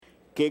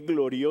Qué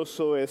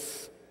glorioso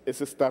es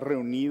estar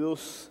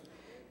reunidos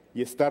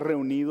y estar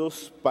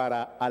reunidos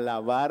para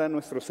alabar a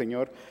nuestro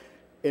Señor.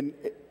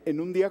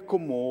 En un día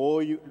como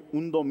hoy,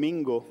 un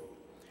domingo,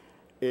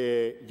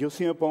 yo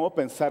sí me pongo a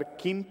pensar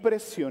qué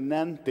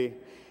impresionante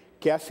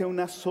que hace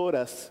unas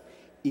horas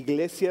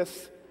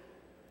iglesias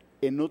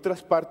en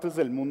otras partes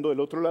del mundo,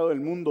 del otro lado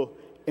del mundo,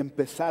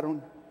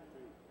 empezaron.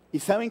 ¿Y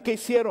saben qué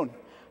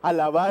hicieron?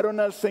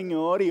 Alabaron al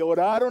Señor y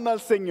oraron al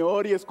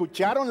Señor y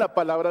escucharon la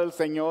palabra del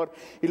Señor.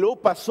 Y luego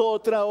pasó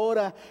otra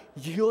hora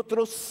y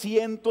otros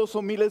cientos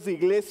o miles de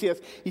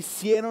iglesias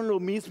hicieron lo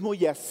mismo,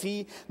 y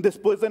así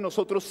después de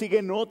nosotros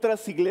siguen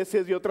otras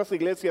iglesias y otras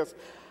iglesias,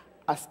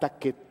 hasta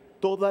que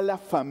toda la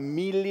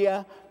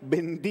familia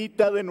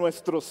bendita de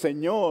nuestro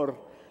Señor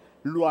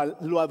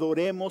lo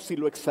adoremos y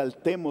lo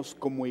exaltemos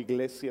como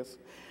iglesias.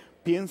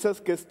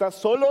 ¿Piensas que estás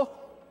solo?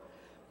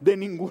 De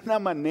ninguna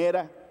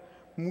manera.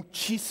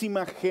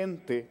 Muchísima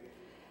gente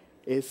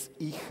es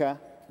hija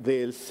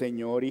del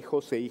Señor,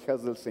 hijos e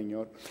hijas del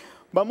Señor.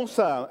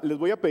 Les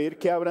voy a pedir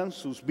que abran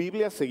sus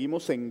Biblias.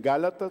 Seguimos en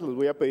Gálatas. Les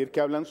voy a pedir que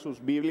abran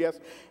sus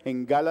Biblias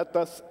en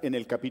Gálatas, en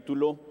el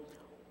capítulo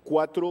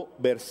 4,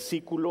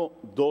 versículo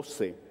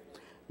 12.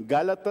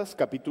 Gálatas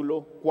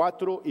capítulo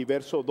 4 y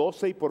verso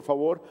 12. Y por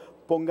favor,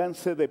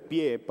 pónganse de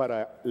pie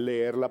para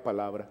leer la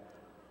palabra.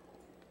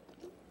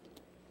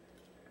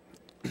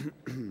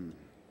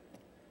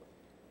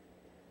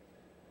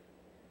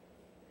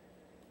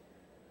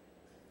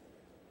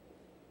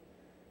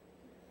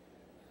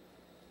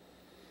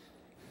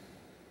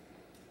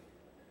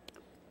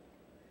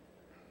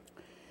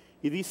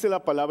 Y dice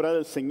la palabra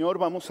del Señor.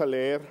 Vamos a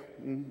leer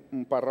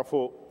un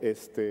párrafo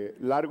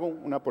largo,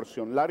 una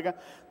porción larga,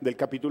 del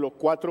capítulo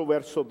 4,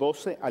 verso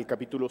 12 al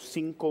capítulo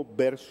 5,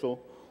 verso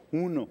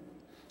 1.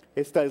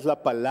 Esta es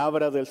la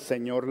palabra del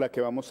Señor, la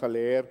que vamos a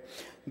leer.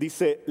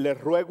 Dice: les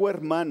ruego,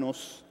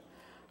 hermanos,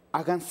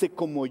 háganse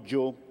como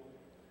yo,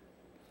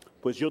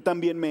 pues yo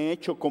también me he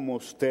hecho como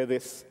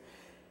ustedes.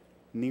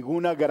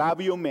 Ningún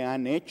agravio me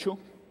han hecho,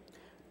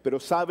 pero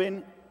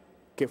saben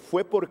que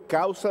fue por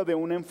causa de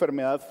una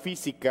enfermedad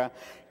física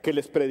que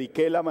les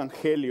prediqué el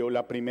evangelio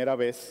la primera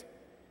vez.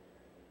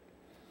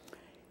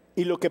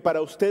 Y lo que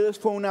para ustedes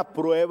fue una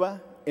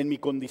prueba en mi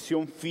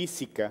condición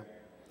física,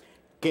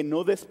 que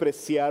no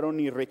despreciaron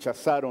ni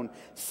rechazaron,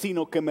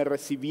 sino que me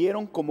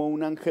recibieron como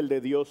un ángel de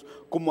Dios,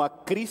 como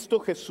a Cristo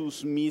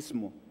Jesús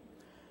mismo.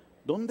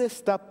 ¿Dónde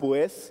está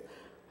pues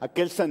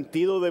aquel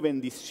sentido de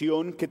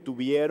bendición que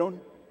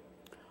tuvieron?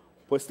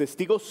 Pues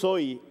testigo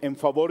soy en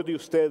favor de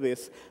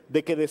ustedes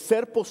de que de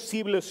ser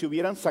posible se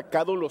hubieran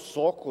sacado los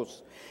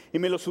ojos y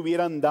me los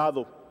hubieran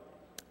dado.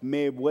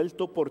 Me he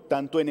vuelto por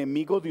tanto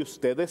enemigo de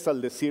ustedes al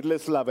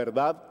decirles la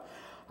verdad.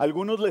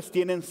 Algunos les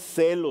tienen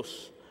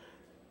celos,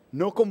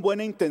 no con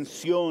buena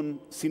intención,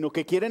 sino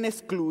que quieren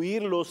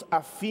excluirlos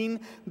a fin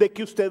de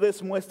que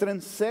ustedes muestren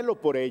celo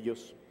por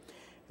ellos.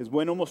 Es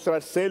bueno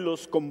mostrar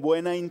celos con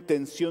buena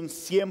intención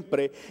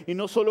siempre, y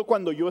no solo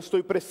cuando yo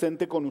estoy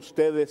presente con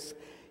ustedes.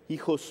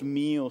 Hijos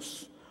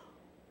míos,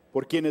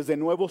 por quienes de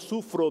nuevo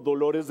sufro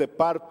dolores de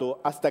parto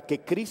hasta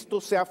que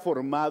Cristo sea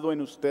formado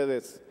en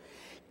ustedes.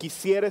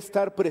 Quisiera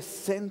estar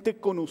presente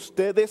con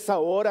ustedes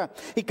ahora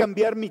y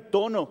cambiar mi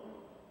tono,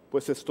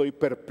 pues estoy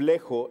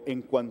perplejo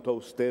en cuanto a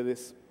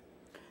ustedes.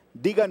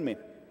 Díganme,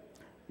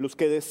 los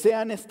que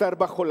desean estar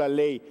bajo la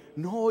ley,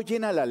 ¿no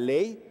oyen a la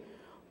ley?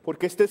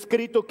 Porque está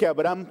escrito que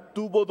Abraham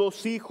tuvo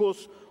 2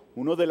 hijos,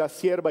 uno de la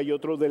sierva y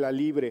otro de la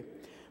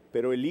libre.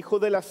 Pero el hijo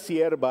de la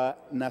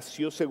sierva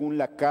nació según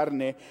la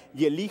carne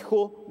y el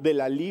hijo de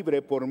la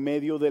libre por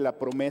medio de la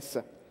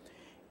promesa.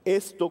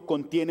 Esto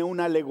contiene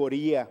una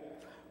alegoría,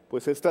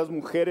 pues estas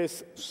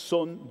mujeres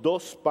son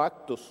 2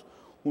 pactos.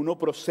 Uno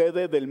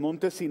procede del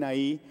monte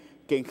Sinaí,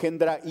 que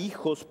engendra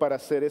hijos para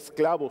ser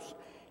esclavos.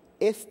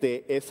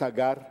 Este es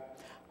Agar.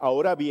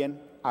 Ahora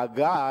bien,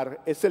 Agar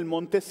es el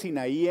monte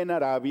Sinaí en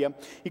Arabia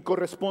y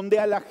corresponde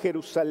a la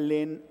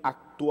Jerusalén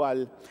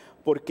actual,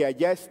 porque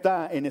allá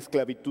está en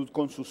esclavitud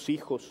con sus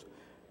hijos.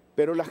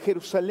 Pero la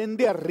Jerusalén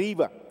de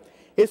arriba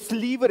es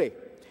libre.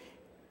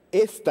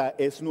 Esta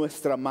es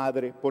nuestra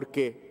madre,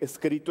 porque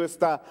escrito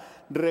está: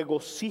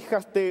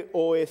 regocíjate,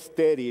 oh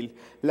estéril,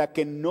 la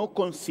que no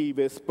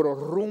concibes,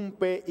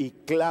 prorrumpe y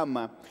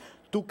clama,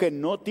 tú que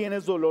no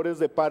tienes dolores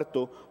de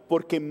parto,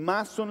 porque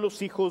más son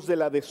los hijos de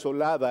la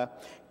desolada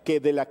que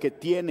de la que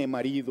tiene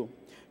marido.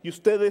 Y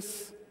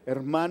ustedes,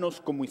 hermanos,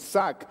 como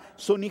Isaac,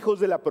 son hijos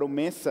de la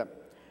promesa.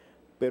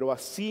 Pero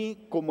así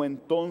como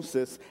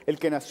entonces el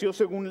que nació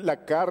según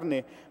la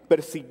carne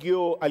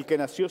persiguió al que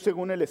nació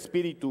según el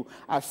Espíritu,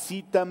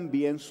 así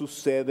también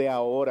sucede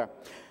ahora.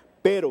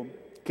 Pero,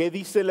 ¿qué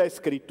dice la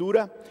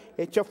Escritura?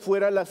 Echa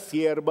fuera a la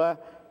sierva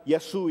y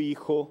a su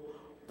hijo,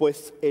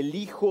 pues el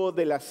hijo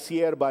de la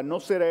sierva no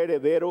será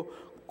heredero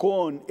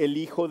con el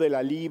hijo de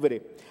la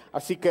libre.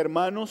 Así que,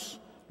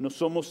 hermanos, no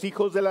somos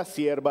hijos de la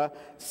sierva,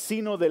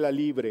 sino de la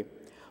libre.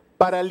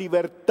 Para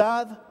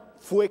libertad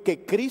fue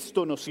que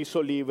Cristo nos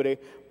hizo libre,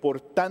 por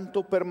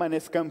tanto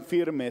permanezcan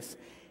firmes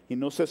y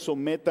no se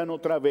sometan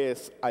otra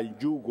vez al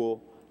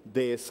yugo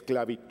de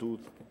esclavitud.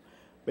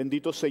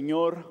 Bendito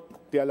Señor,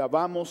 te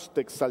alabamos,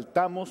 te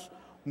exaltamos.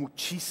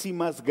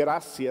 Muchísimas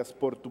gracias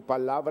por tu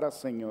palabra,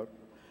 Señor.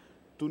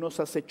 Tú nos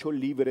has hecho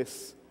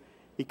libres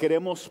y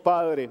queremos,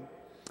 Padre,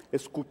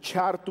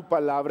 escuchar tu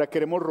palabra.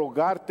 Queremos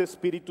rogarte,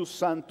 Espíritu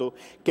Santo,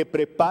 que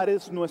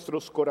prepares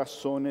nuestros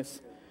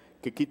corazones,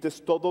 que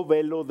quites todo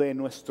velo de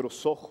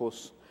nuestros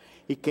ojos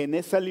y que en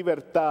esa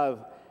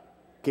libertad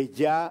que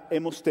ya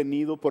hemos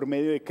tenido por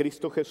medio de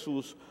Cristo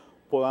Jesús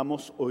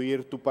podamos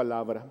oír tu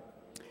palabra.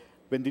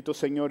 Bendito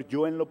Señor,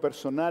 yo en lo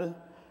personal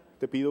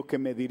te pido que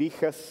me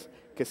dirijas,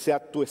 que sea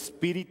tu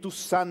Espíritu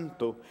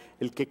Santo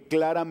el que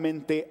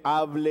claramente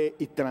hable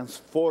y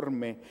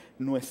transforme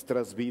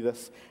nuestras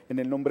vidas. En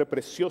el nombre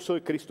precioso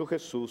de Cristo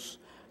Jesús,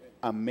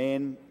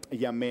 amén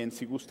y amén.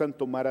 Si gustan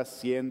tomar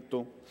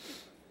asiento.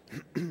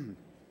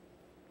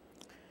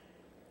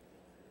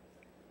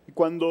 Y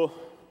cuando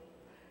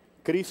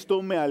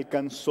Cristo me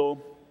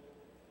alcanzó,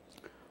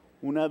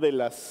 uno de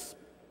los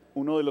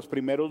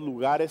primeros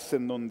lugares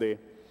en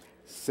donde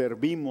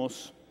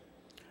servimos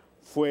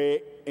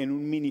fue en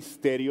un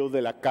ministerio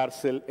de la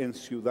cárcel en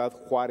Ciudad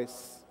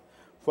Juárez.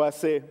 Fue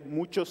hace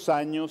muchos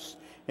años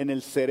en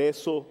el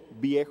Cerezo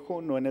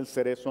Viejo, no en el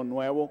Cerezo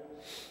Nuevo.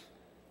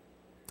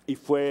 Y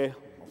fue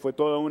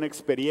toda una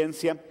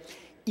experiencia.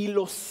 Y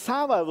los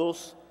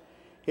sábados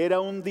era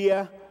un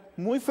día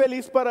muy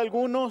feliz para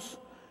algunos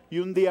y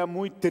un día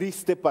muy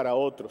triste para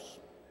otros.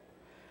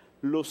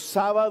 Los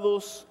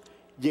sábados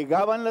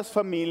llegaban las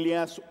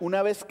familias,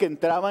 una vez que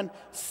entraban,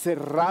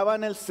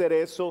 cerraban el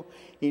cerezo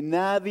y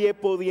nadie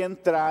podía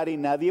entrar y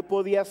nadie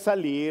podía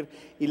salir,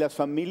 y las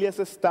familias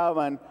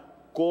estaban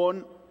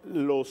con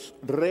los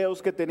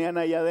reos que tenían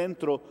allá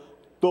adentro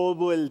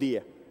todo el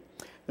día.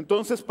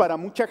 Entonces, para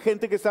mucha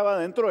gente que estaba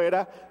adentro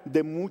era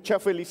de mucha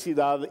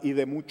felicidad y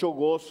de mucho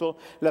gozo.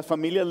 Las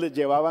familias les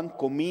llevaban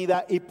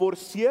comida y, por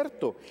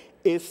cierto,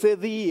 ese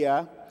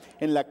día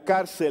en la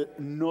cárcel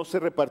no se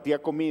repartía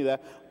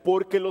comida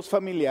porque los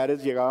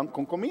familiares llegaban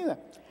con comida.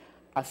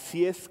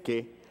 Así es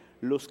que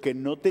los que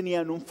no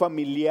tenían un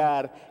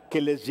familiar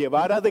que les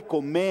llevara de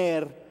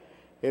comer,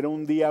 era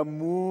un día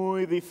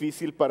muy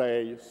difícil para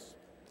ellos.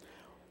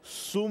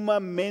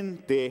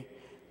 Sumamente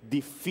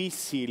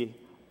difícil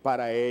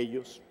para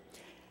ellos.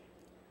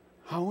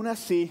 Aún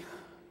así,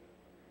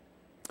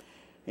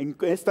 en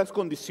estas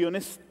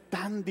condiciones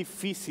tan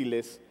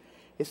difíciles,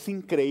 es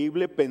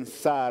increíble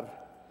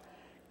pensar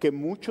que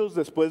muchos,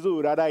 después de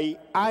durar ahí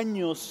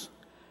años,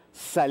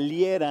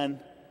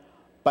 salieran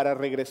para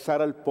regresar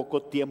al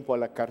poco tiempo a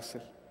la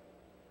cárcel.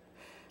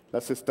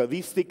 Las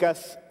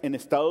estadísticas en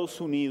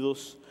Estados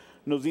Unidos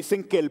nos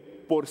dicen que el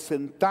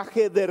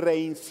porcentaje de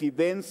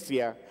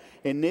reincidencia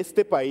en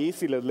este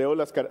país, y les leo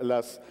las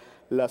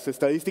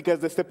estadísticas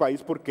de este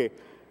país porque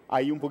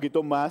hay un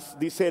poquito más,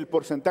 dice el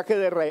porcentaje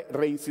de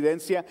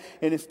reincidencia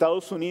en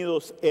Estados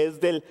Unidos es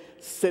del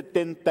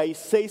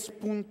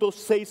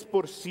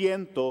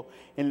 76.6%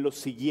 en los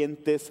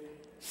siguientes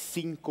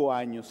 5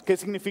 años. ¿Qué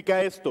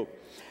significa esto?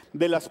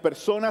 De las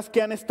personas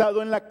que han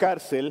estado en la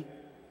cárcel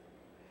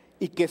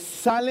y que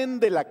salen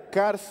de la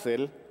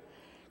cárcel,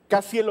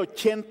 casi el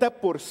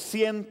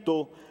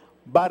 80%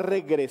 va a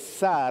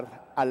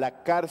regresar a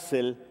la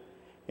cárcel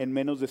en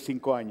menos de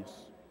 5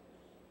 años.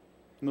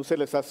 ¿No se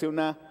les hace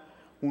un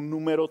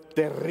número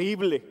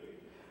terrible?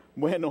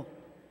 Bueno,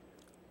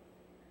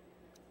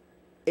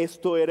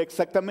 esto era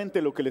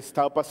exactamente lo que le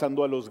estaba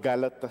pasando a los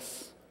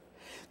Gálatas.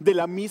 De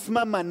la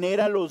misma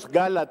manera, los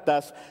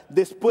Gálatas,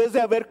 después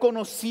de haber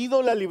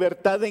conocido la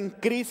libertad en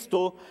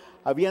Cristo,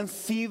 habían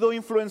sido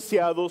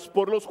influenciados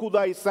por los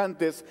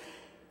judaizantes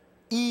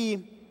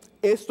y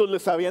estos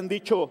les habían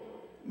dicho: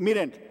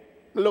 miren,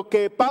 lo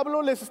que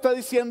Pablo les está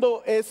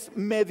diciendo es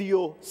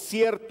medio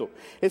cierto.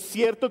 Es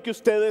cierto que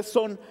ustedes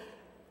son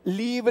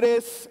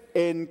libres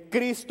en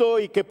Cristo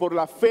y que por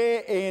la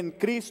fe en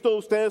Cristo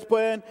ustedes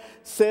pueden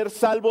ser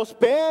salvos,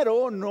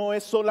 pero no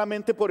es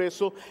solamente por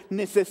eso.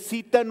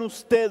 Necesitan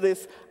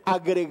ustedes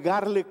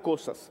agregarle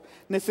cosas,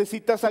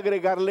 necesitas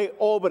agregarle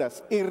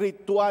obras y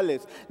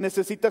rituales,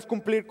 necesitas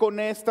cumplir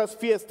con estas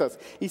fiestas,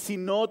 y si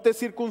no te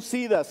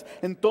circuncidas,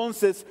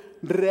 entonces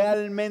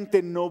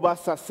realmente no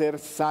vas a ser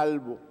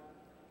salvo.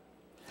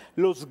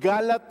 Los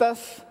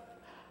Gálatas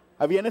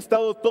habían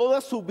estado toda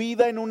su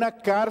vida en una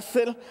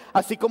cárcel,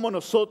 así como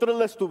nosotros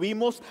la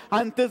estuvimos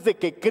antes de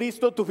que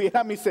Cristo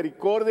tuviera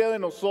misericordia de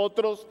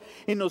nosotros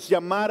y nos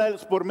llamara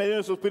por medio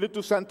de su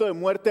Espíritu Santo de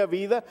muerte a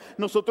vida.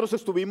 Nosotros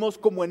estuvimos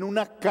como en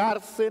una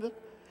cárcel,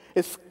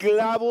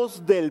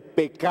 esclavos del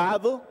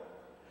pecado,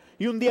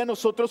 y un día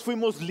nosotros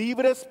fuimos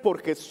libres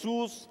por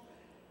Jesús,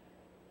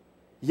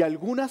 y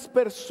algunas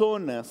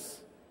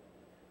personas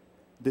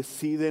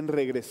deciden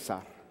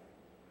regresar.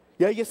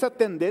 Y hay esa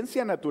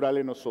tendencia natural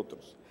en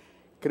nosotros.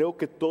 Creo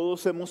que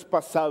todos hemos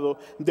pasado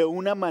de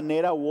una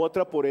manera u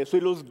otra por eso.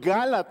 Y los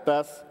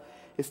Gálatas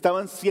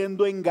estaban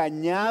siendo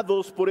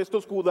engañados por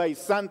estos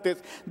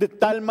judaizantes de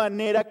tal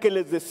manera que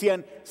les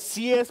decían: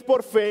 sí es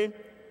por fe,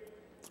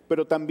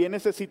 pero también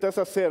necesitas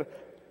hacer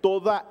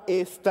toda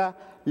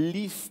esta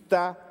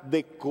lista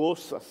de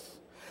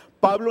cosas.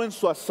 Pablo en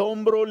su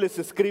asombro les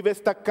escribe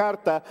esta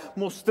carta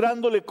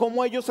mostrándole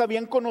cómo ellos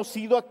habían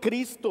conocido a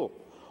Cristo,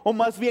 o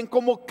más bien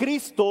cómo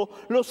Cristo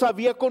los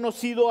había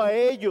conocido a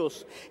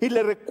ellos, y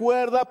le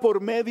recuerda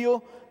por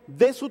medio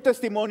de su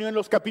testimonio en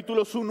los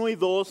capítulos 1 y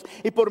 2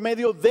 y por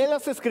medio de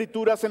las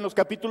escrituras en los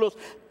capítulos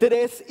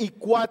 3 y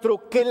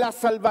 4 que la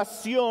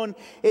salvación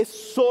es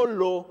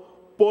solo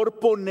por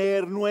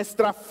poner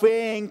nuestra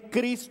fe en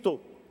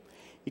Cristo.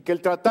 Y que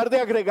el tratar de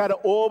agregar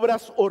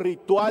obras o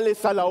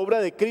rituales a la obra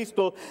de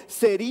Cristo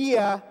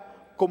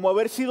sería como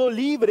haber sido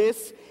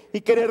libres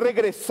y querer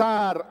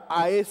regresar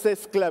a esa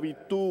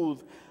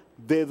esclavitud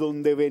de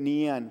donde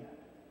venían.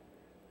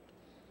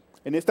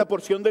 En esta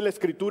porción de la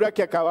escritura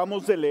que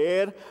acabamos de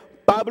leer,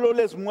 Pablo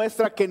les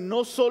muestra que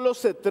no solo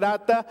se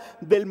trata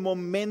del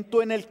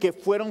momento en el que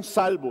fueron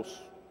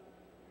salvos.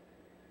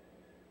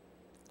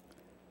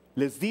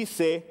 Les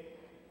dice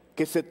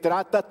que se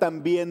trata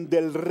también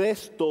del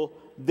resto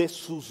de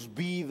sus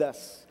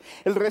vidas.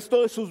 El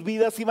resto de sus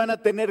vidas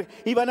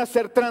iban a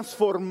ser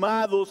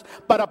transformados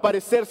para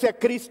parecerse a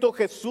Cristo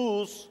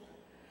Jesús,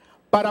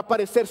 para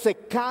parecerse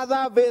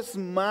cada vez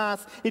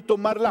más y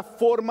tomar la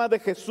forma de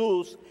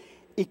Jesús.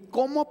 Y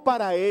como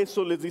para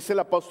eso, les dice el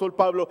apóstol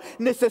Pablo,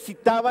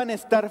 necesitaban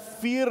estar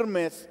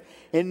firmes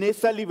en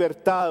esa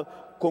libertad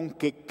con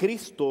que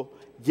Cristo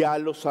ya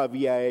los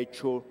había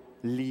hecho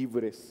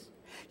libres.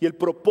 Y el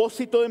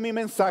propósito de mi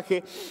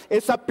mensaje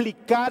es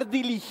aplicar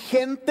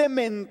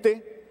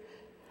diligentemente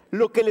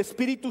lo que el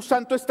Espíritu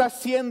Santo está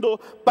haciendo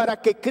para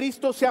que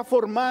Cristo sea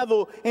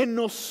formado en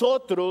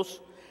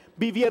nosotros,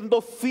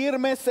 viviendo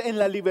firmes en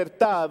la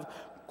libertad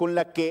con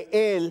la que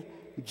Él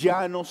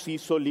ya nos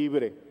hizo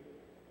libre.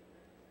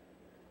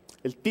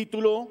 El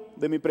título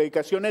de mi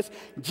predicación es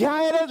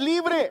 "Ya eres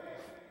libre,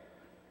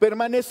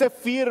 permanece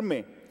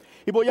firme".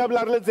 Y voy a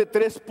hablarles de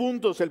 3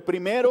 puntos. El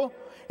primero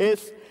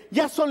es: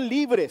 ya son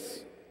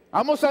libres,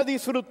 vamos a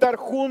disfrutar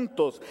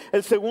juntos.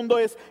 El segundo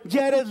es: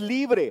 ya eres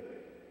libre.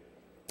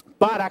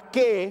 ¿Para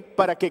qué?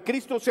 Para que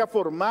Cristo sea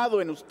formado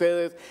en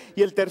ustedes.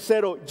 Y el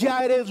tercero: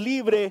 ya eres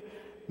libre,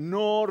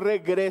 no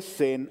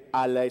regresen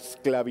a la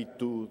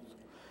esclavitud.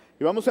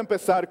 Y vamos a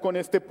empezar con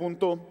este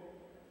punto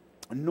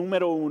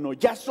número 1.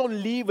 Ya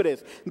son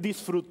libres,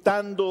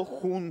 disfrutando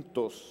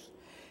juntos.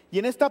 Y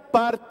en esta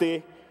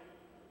parte,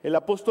 el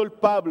apóstol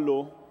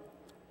Pablo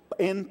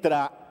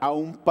entra a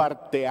un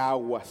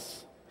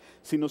parteaguas.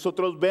 Si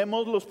nosotros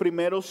vemos los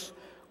primeros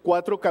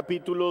 4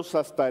 capítulos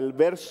hasta el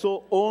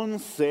verso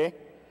 11,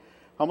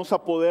 vamos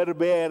a poder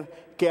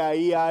ver que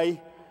ahí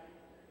hay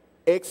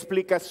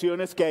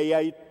explicaciones, que ahí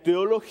hay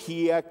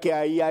teología, que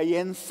ahí hay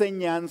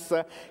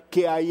enseñanza,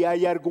 que ahí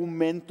hay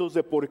argumentos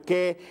de por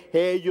qué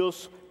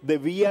ellos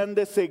debían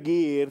de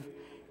seguir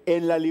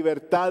en la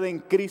libertad en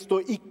Cristo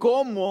y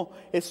cómo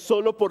es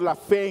solo por la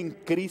fe en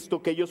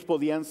Cristo que ellos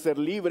podían ser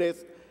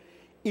libres.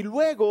 Y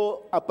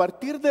luego, a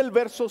partir del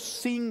verso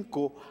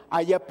 5,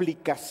 hay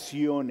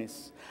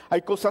aplicaciones,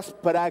 hay cosas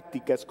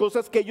prácticas,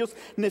 cosas que ellos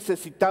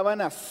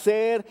necesitaban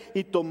hacer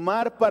y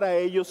tomar para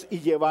ellos y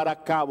llevar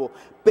a cabo.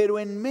 Pero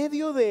en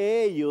medio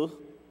de ellos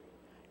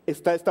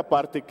está esta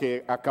parte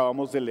que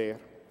acabamos de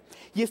leer.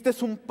 Y este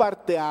es un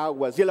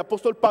parteaguas. Y el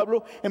apóstol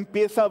Pablo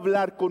empieza a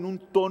hablar con un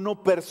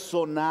tono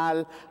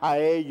personal a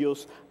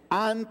ellos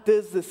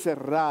antes de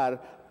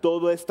cerrar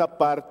toda esta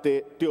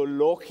parte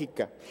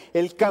teológica.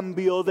 Él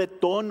cambió de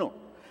tono.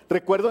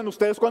 ¿Recuerdan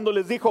ustedes cuando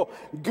les dijo: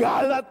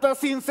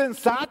 Gálatas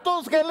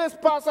insensatos, qué les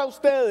pasa a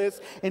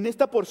ustedes? En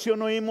esta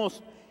porción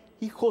oímos: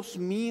 hijos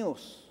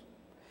míos.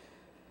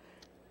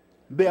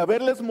 De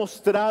haberles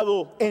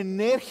mostrado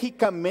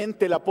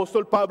enérgicamente el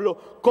apóstol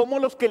Pablo cómo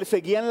los que le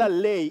seguían la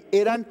ley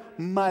eran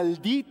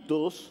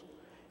malditos,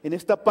 en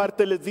esta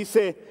parte les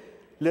dice: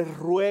 les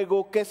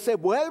ruego que se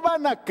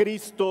vuelvan a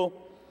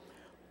Cristo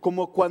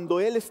como cuando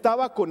Él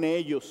estaba con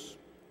ellos.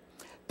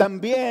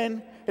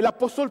 También el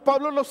apóstol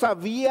Pablo los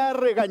había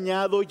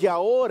regañado y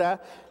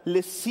ahora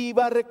les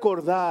iba a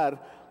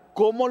recordar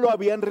cómo lo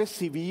habían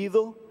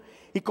recibido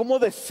y cómo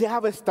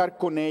deseaba estar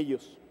con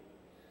ellos.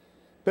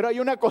 Pero hay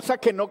una cosa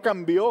que no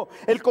cambió.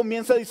 Él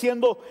comienza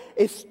diciendo: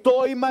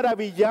 estoy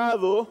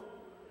maravillado,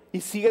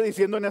 y sigue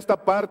diciendo en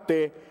esta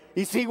parte,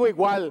 y sigo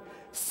igual,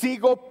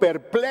 sigo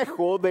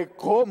perplejo de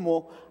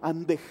cómo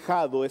han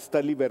dejado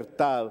esta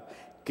libertad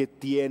que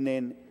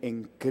tienen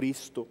en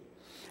Cristo.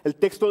 El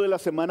texto de la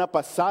semana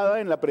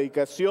pasada en la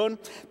predicación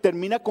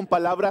termina con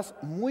palabras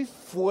muy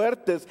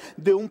fuertes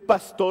de un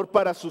pastor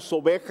para sus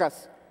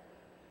ovejas.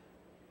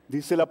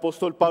 Dice el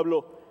apóstol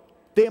Pablo: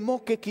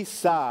 temo que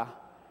quizá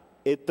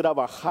he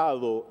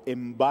trabajado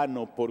en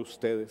vano por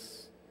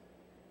ustedes.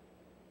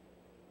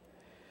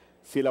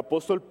 Si el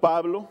apóstol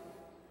Pablo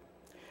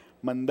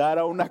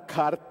mandara una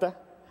carta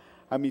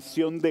a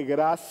Misión de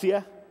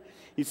Gracia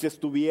y se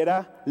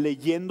estuviera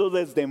leyendo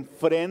desde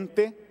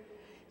enfrente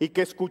y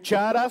que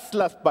escucharas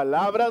las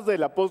palabras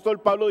del apóstol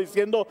Pablo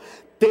diciendo: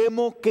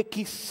 temo que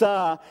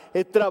quizá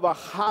he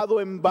trabajado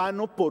en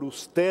vano por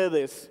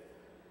ustedes,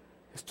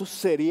 esto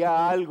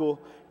sería algo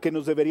que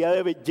nos debería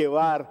de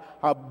llevar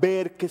a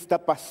ver qué está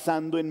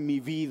pasando en mi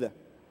vida.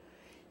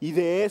 Y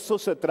de eso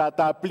se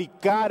trata,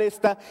 aplicar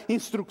esta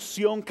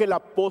instrucción que el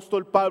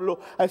apóstol Pablo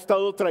ha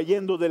estado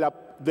trayendo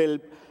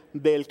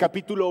del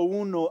capítulo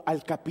 1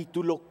 al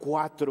capítulo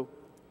 4.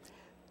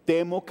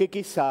 Temo que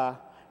quizá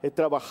he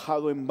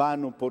trabajado en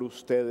vano por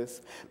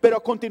ustedes. Pero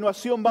a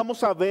continuación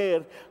vamos a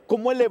ver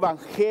cómo el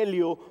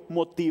evangelio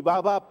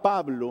motivaba a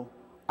Pablo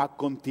a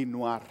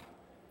continuar.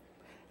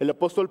 El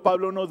apóstol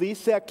Pablo nos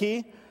dice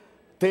aquí: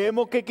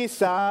 temo que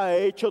quizá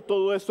he hecho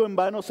todo esto en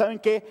vano. ¿Saben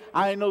qué?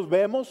 Ahí nos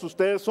vemos.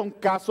 Ustedes son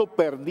caso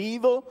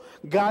perdido.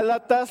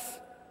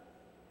 Gálatas,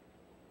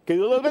 que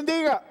Dios los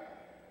bendiga.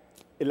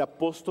 El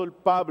apóstol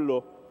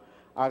Pablo,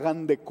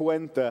 hagan de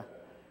cuenta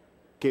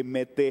que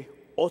mete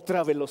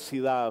otra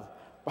velocidad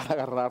para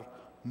agarrar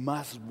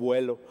más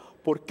vuelo.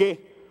 ¿Por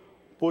qué?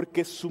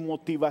 Porque su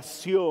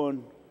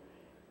motivación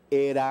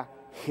era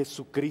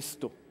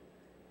Jesucristo.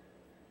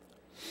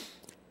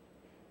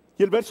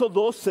 Y el verso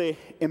 12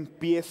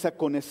 empieza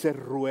con ese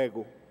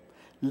ruego.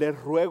 Les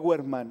ruego,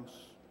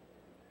 hermanos.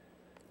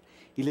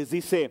 Y les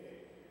dice: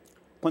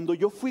 cuando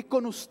yo fui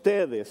con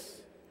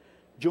ustedes,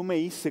 yo me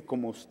hice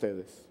como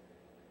ustedes.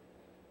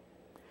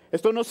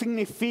 Esto no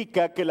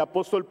significa que el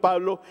apóstol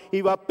Pablo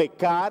iba a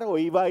pecar o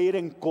iba a ir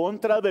en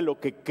contra de lo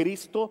que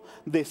Cristo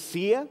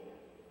decía.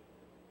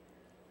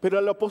 Pero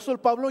el apóstol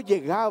Pablo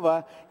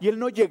llegaba, y él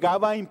no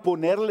llegaba a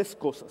imponerles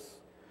cosas.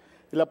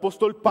 El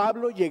apóstol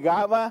Pablo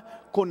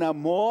llegaba con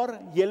amor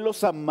y él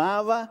los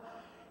amaba,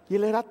 y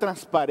él era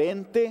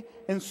transparente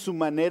en su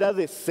manera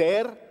de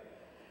ser.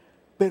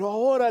 Pero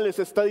ahora les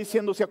está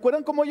diciendo: ¿se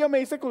acuerdan cómo yo me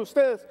hice con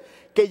ustedes?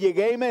 Que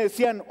llegué y me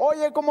decían: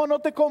 oye, ¿cómo no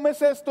te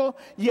comes esto?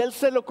 Y él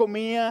se lo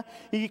comía,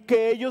 y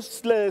que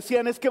ellos le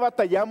decían: es que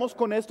batallamos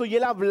con esto, y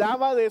él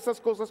hablaba de esas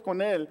cosas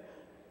con él.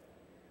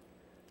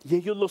 Y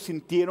ellos lo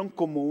sintieron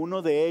como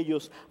uno de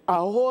ellos.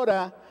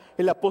 Ahora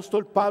el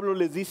apóstol Pablo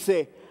les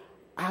dice: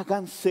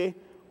 háganse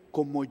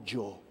como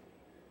yo.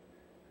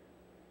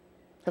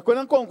 ¿Se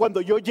acuerdan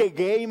cuando yo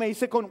llegué y me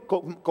hice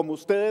como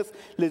ustedes?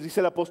 Les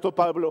dice el apóstol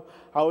Pablo: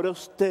 ahora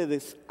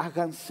ustedes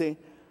háganse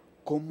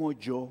como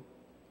yo.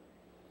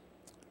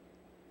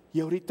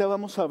 Y ahorita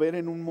vamos a ver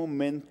en un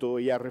momento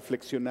y a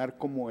reflexionar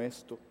como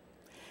esto.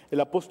 El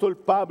apóstol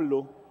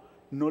Pablo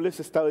no les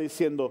estaba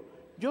diciendo: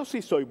 yo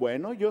sí soy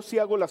bueno, yo sí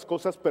hago las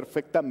cosas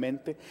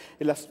perfectamente.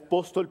 El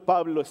apóstol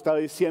Pablo estaba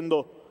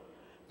diciendo: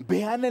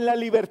 vean en la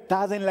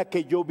libertad en la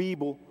que yo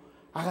vivo,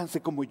 háganse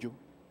como yo.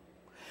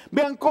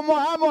 Vean cómo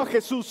amo a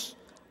Jesús,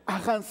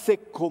 háganse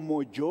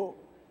como yo.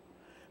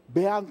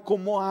 Vean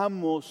cómo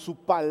amo su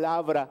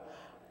palabra,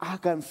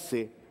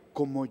 háganse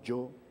como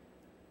yo.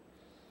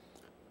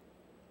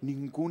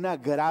 Ningún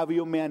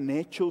agravio me han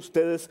hecho,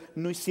 ustedes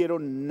no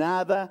hicieron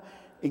nada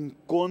en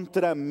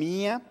contra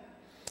mía.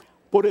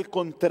 Por el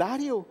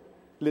contrario,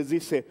 les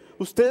dice: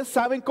 ustedes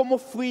saben cómo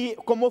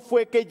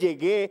fue que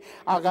llegué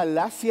a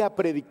Galacia a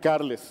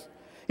predicarles.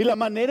 Y la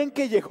manera en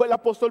que llegó el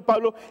apóstol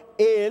Pablo,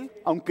 él,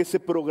 aunque se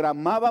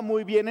programaba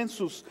muy bien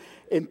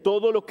en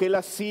todo lo que él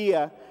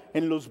hacía,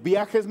 en los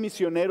viajes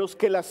misioneros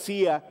que él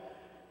hacía,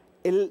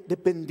 él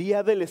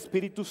dependía del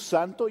Espíritu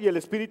Santo, y el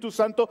Espíritu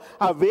Santo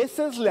a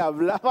veces le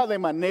hablaba de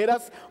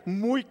maneras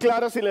muy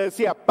claras y le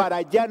decía: para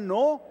allá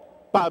no,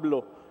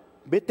 Pablo,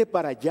 vete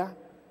para allá.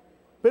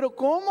 Pero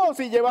 ¿cómo?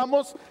 Si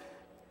llevamos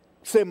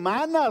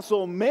semanas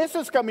o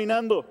meses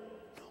caminando.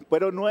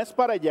 Pero no es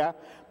para allá,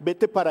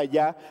 vete para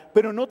allá.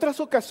 Pero en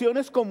otras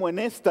ocasiones como en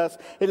estas,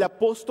 el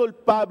apóstol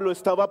Pablo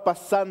estaba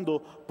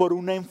pasando por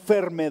una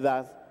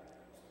enfermedad.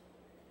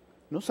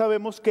 No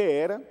sabemos qué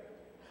era.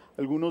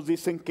 Algunos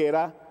dicen que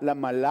era la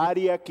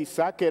malaria,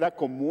 quizá, que era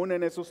común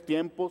en esos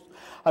tiempos.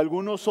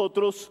 Algunos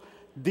otros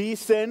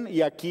dicen,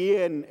 y aquí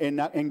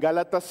en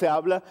Gálatas se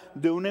habla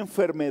de una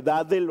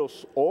enfermedad de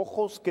los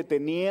ojos que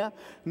tenía.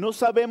 No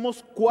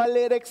sabemos cuál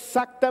era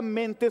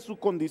exactamente su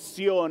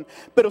condición,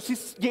 pero sí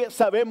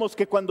sabemos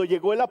que cuando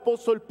llegó el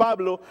apóstol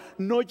Pablo,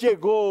 no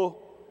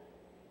llegó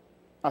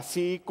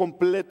así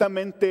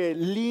completamente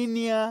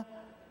línea,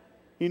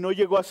 y no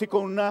llegó así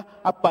con una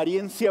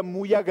apariencia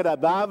muy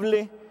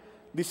agradable,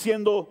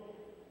 diciendo: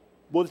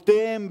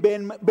 volteen,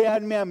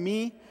 véanme a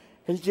mí.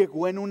 Él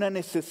llegó en una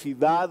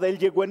necesidad, él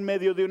llegó en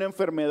medio de una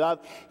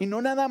enfermedad. Y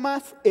no nada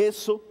más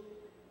eso.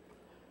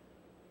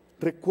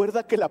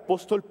 Recuerda que el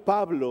apóstol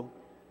Pablo,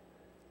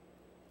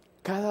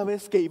 cada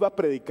vez que iba a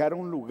predicar a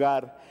un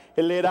lugar,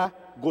 él era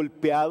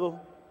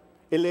golpeado,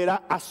 él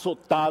era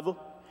azotado,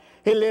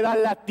 él era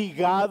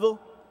latigado.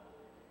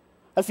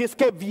 Así es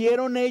que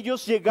vieron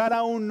ellos llegar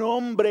a un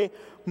hombre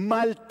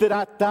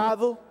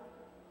maltratado,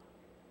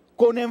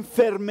 con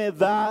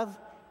enfermedad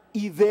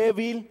y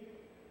débil.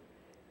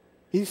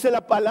 Y dice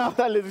la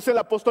palabra, les dice el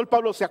apóstol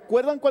Pablo: ¿se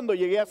acuerdan cuando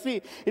llegué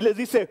así? Y les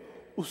dice: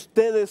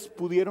 ustedes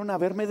pudieron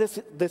haberme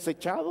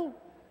desechado.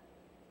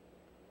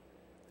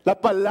 La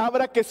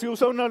palabra que se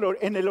usa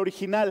en el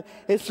original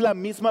es la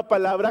misma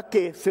palabra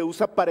que se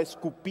usa para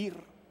escupir.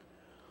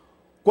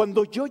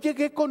 Cuando yo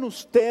llegué con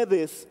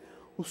ustedes,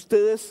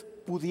 ustedes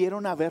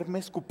pudieron haberme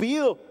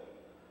escupido.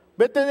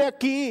 Vete de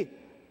aquí,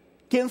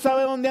 ¿quién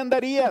sabe dónde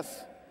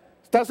andarías?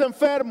 Estás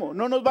enfermo,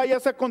 no nos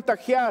vayas a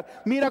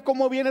contagiar. Mira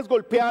cómo vienes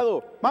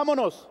golpeado,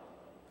 vámonos.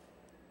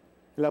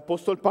 El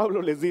apóstol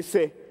Pablo les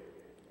dice,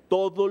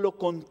 todo lo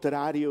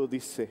contrario,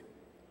 dice.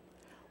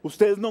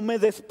 Ustedes no me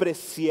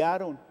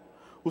despreciaron,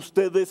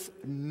 ustedes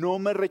no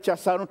me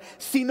rechazaron,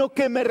 sino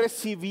que me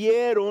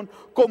recibieron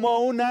como a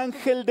un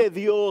ángel de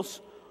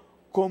Dios,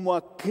 como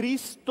a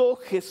Cristo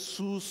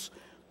Jesús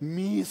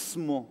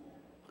mismo.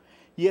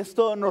 Y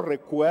esto nos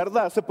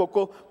recuerda, hace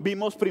poco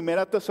vimos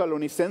Primera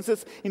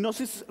Tesalonicenses, y no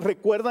sé si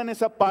recuerdan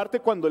esa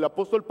parte cuando el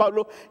apóstol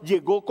Pablo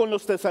llegó con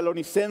los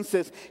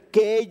tesalonicenses,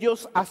 que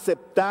ellos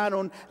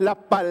aceptaron la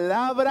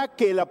palabra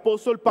que el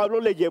apóstol Pablo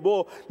le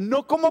llevó,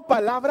 no como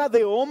palabra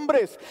de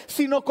hombres,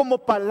 sino como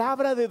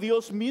palabra de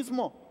Dios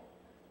mismo.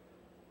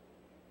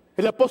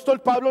 El apóstol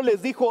Pablo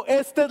les dijo,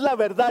 esta es la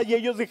verdad, y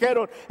ellos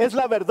dijeron, es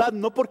la verdad,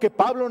 no porque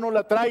Pablo no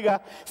la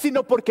traiga,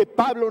 sino porque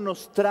Pablo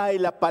nos trae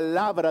la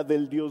palabra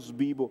del Dios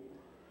vivo.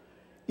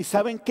 ¿Y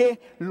saben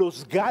qué?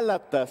 Los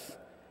Gálatas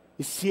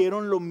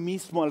hicieron lo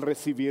mismo al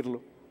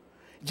recibirlo.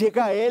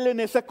 Llega él en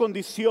esa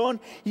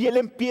condición y él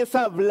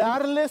empieza a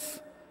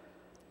hablarles,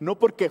 no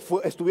porque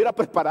estuviera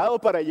preparado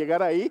para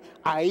llegar ahí,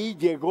 ahí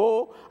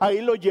llegó,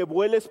 ahí lo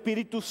llevó el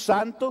Espíritu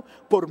Santo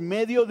por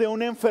medio de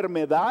una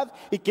enfermedad.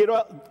 Y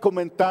quiero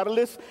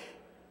comentarles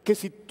que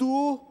si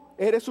tú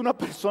eres una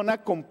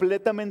persona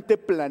completamente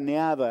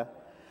planeada,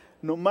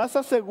 nomás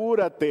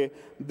asegúrate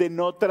de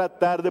no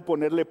tratar de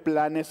ponerle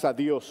planes a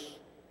Dios.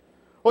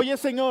 Oye,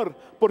 Señor,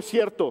 por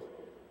cierto,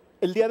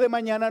 el día de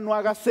mañana no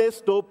hagas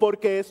esto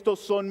porque estos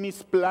son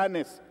mis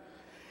planes.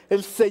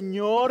 El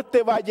Señor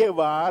te va a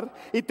llevar,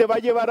 y te va a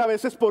llevar a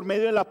veces por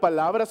medio de la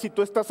palabra, si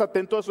tú estás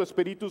atento a su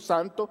Espíritu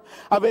Santo.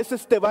 A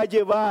veces te va a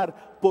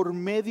llevar por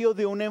medio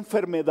de una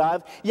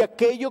enfermedad, y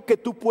aquello que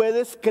tú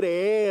puedes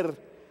creer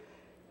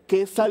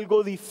que es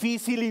algo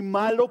difícil y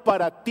malo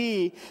para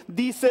ti,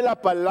 dice la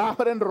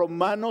palabra en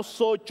Romanos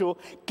 8,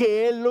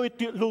 que Él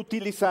lo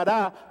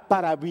utilizará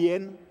para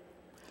bien.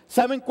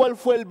 ¿Saben cuál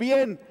fue el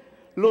bien?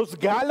 Los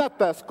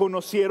Gálatas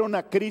conocieron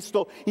a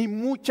Cristo, y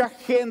mucha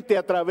gente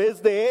a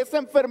través de esa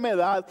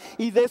enfermedad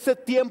y de ese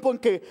tiempo en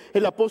que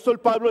el apóstol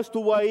Pablo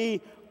estuvo ahí,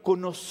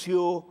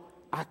 conoció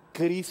a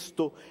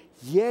Cristo,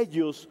 y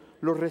ellos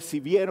lo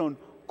recibieron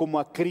como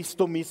a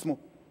Cristo mismo.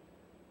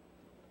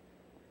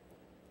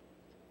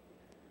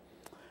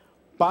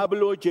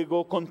 Pablo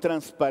llegó con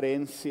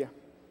transparencia,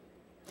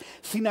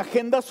 sin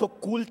agendas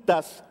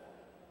ocultas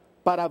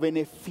para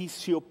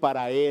beneficio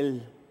para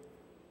él.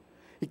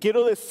 Y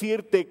quiero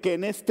decirte que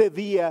en este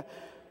día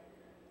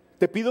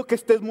te pido que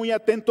estés muy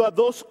atento a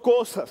dos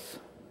cosas.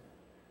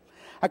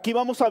 Aquí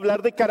vamos a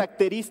hablar de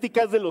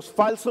características de los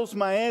falsos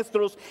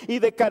maestros y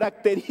de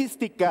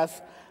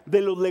características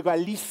de los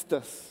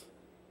legalistas.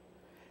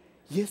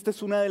 Y esta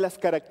es una de las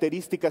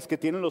características que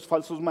tienen los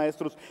falsos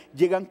maestros.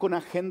 Llegan con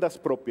agendas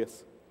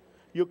propias.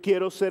 Yo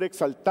quiero ser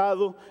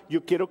exaltado,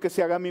 yo quiero que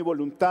se haga mi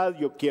voluntad,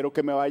 yo quiero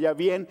que me vaya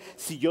bien.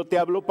 Si yo te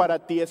hablo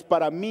para ti, es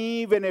para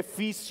mi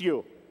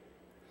beneficio.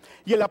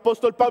 Y el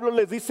apóstol Pablo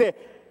les dice,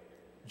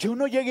 yo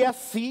no llegué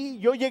así,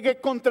 yo llegué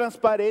con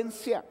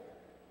transparencia.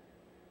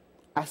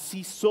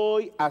 Así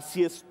soy,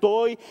 así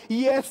estoy,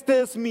 y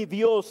este es mi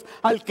Dios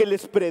al que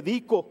les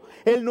predico.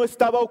 Él no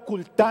estaba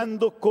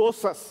ocultando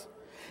cosas,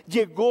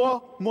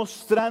 llegó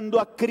mostrando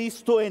a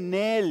Cristo en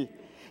él.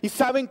 ¿Y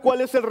saben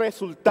cuál es el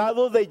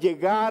resultado de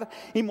llegar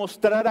y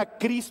mostrar a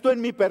Cristo en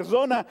mi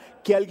persona?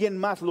 Que alguien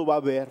más lo va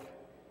a ver.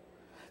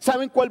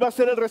 ¿Saben cuál va a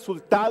ser el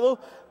resultado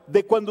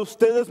de cuando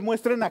ustedes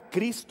muestren a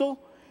Cristo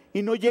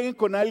y no lleguen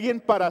con alguien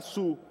para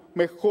su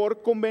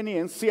mejor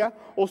conveniencia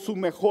o su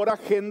mejor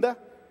agenda?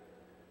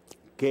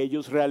 Que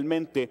ellos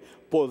realmente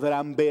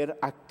podrán ver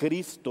a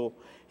Cristo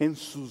en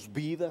sus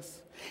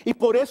vidas. Y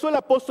por eso el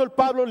apóstol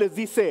Pablo les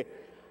dice,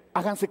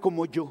 háganse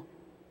como yo.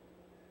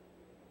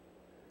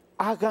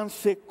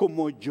 Háganse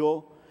como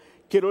yo.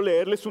 Quiero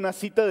leerles una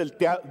cita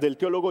del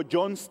teólogo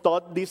John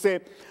Stott.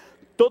 Dice,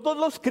 todos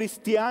los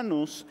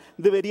cristianos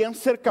deberían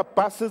ser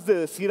capaces de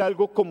decir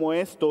algo como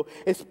esto,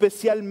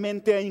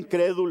 especialmente a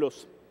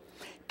incrédulos,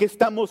 que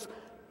estamos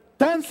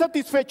tan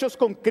satisfechos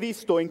con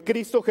Cristo, en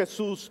Cristo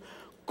Jesús,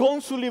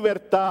 con su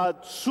libertad,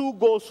 su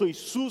gozo y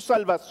su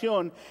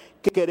salvación,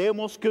 que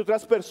queremos que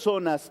otras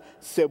personas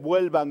se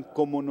vuelvan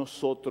como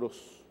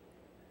nosotros.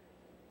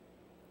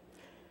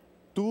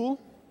 ¿Tú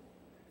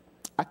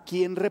a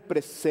quién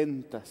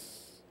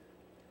representas?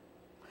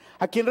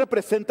 ¿A quién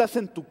representas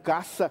en tu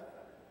casa?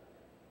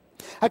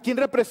 ¿A quién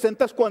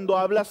representas cuando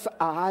hablas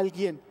a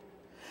alguien?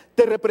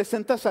 ¿Te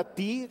representas a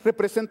ti?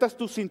 ¿Representas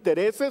tus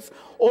intereses?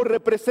 ¿O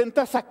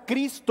representas a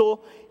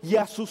Cristo y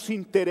a sus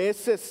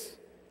intereses?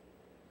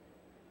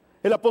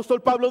 El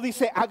apóstol Pablo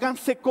dice,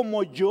 háganse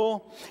como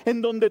yo,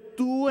 en donde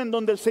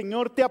el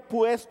Señor te ha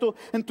puesto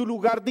en tu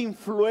lugar de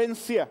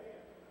influencia.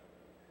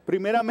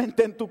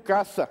 Primeramente en tu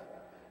casa,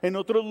 en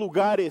otros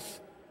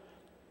lugares.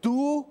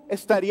 ¿Tú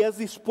estarías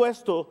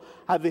dispuesto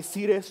a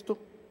decir esto?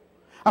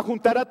 A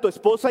juntar a tu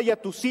esposa y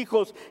a tus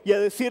hijos y a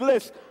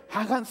decirles,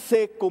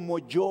 háganse como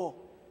yo.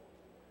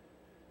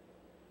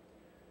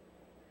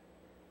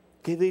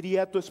 ¿Qué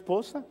diría tu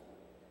esposa?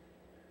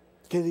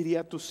 ¿Qué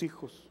diría tus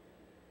hijos?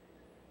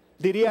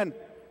 Dirían,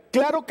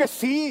 claro que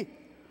sí.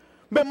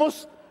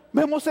 Vemos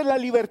Vemos en la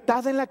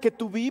libertad en la que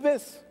tú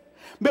vives.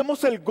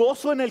 Vemos el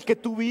gozo en el que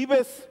tú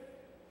vives.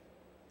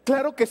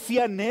 Claro que sí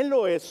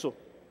anhelo eso.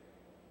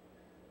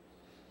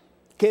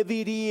 ¿Qué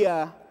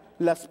dirían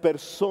las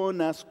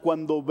personas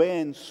cuando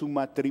ven su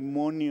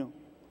matrimonio?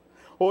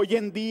 Hoy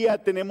en día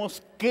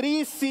tenemos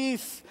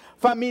crisis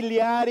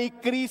familiar y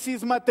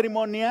crisis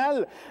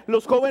matrimonial.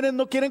 Los jóvenes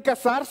no quieren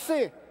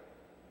casarse.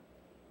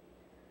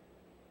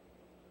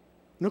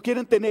 No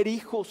quieren tener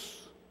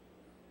hijos.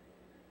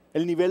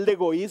 El nivel de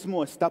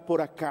egoísmo está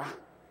por acá.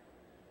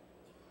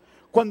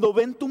 Cuando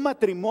ven tu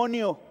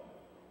matrimonio,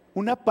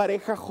 una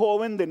pareja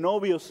joven de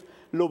novios,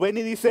 lo ven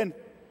y dicen,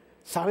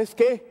 ¿sabes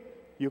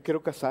qué? Yo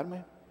quiero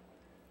casarme.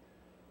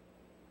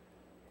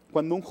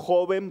 Cuando un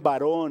joven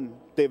varón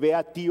te ve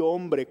a ti,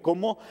 hombre,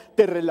 cómo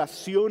te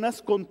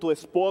relacionas con tu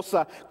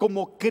esposa,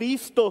 como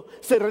Cristo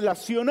se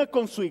relaciona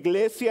con su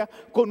iglesia,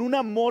 con un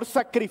amor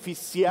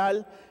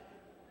sacrificial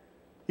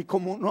y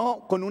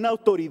con una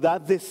autoridad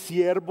de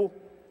siervo.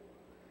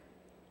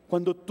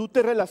 Cuando tú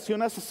te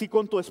relacionas así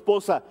con tu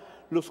esposa,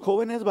 los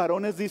jóvenes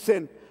varones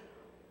dicen,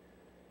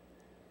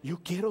 yo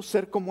quiero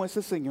ser como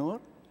ese Señor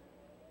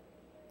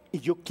y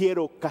yo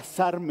quiero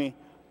casarme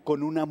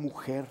con una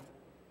mujer.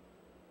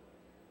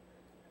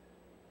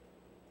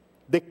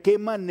 ¿De qué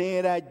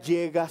manera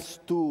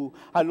llegas tú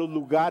a los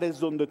lugares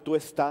donde tú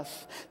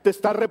estás? ¿Te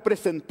estás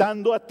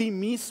representando a ti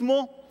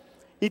mismo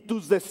y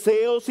tus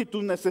deseos y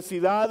tus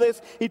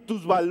necesidades y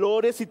tus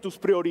valores y tus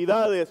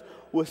prioridades?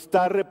 ¿O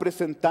estás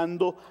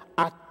representando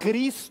a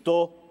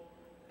Cristo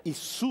y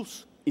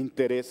sus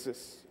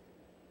intereses?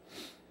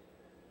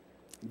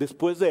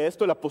 Después de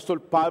esto, el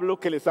apóstol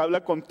Pablo, que les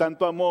habla con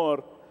tanto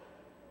amor,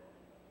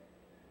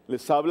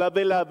 les habla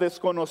de la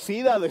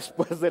desconocida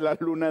después de la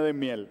luna de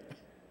miel.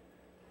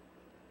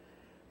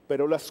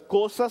 Pero las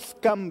cosas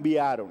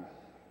cambiaron.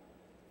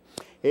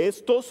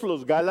 Estos,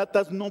 los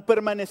Gálatas, no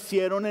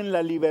permanecieron en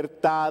la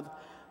libertad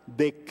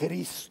de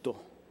Cristo.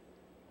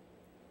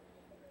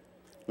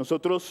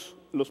 Nosotros,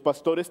 los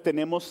pastores,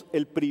 tenemos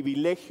el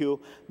privilegio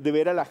de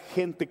ver a la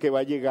gente que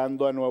va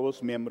llegando a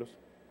nuevos miembros.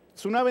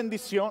 Es una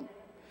bendición.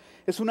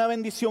 Es una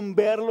bendición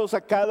verlos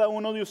a cada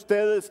uno de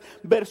ustedes,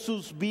 ver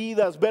sus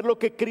vidas, ver lo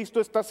que Cristo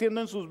está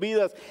haciendo en sus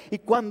vidas. Y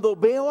cuando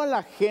veo a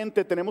la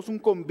gente, tenemos un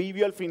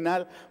convivio al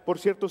final. Por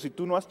cierto, si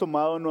tú no has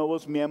tomado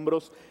nuevos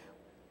miembros,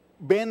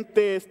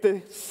 vente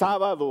este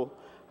sábado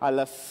a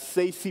las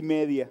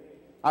 6:30,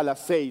 a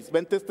las 6.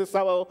 Vente este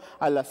sábado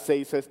a las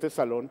 6 a este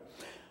salón.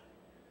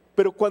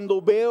 Pero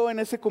cuando veo en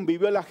ese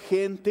convivio a la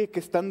gente que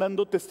están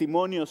dando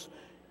testimonios,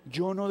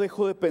 yo no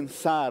dejo de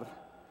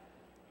pensar,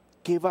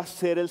 ¿qué va a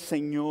hacer el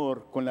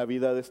Señor con la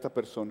vida de esta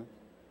persona?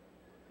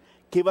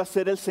 ¿Qué va a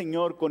hacer el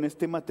Señor con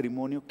este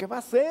matrimonio? ¿Qué va a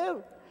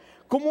hacer?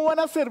 ¿Cómo van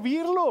a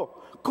servirlo?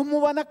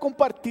 ¿Cómo van a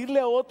compartirle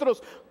a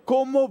otros?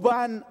 ¿Cómo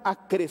van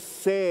a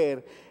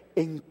crecer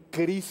en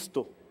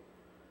Cristo?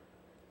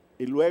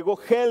 Y luego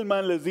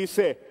Hellman les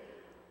dice,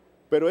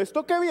 pero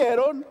esto que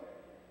vieron,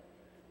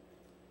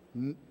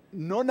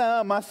 no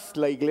nada más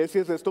la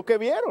iglesia es esto que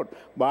vieron.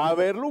 Va a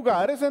haber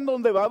lugares en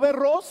donde va a haber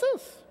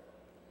roces.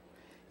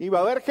 Y va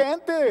a haber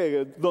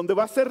gente donde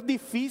va a ser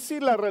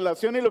difícil la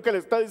relación, y lo que le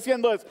está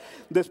diciendo es,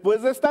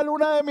 después de esta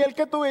luna de miel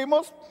que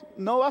tuvimos,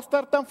 no va a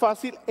estar tan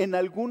fácil en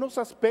algunos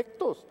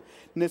aspectos.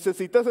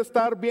 Necesitas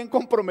estar bien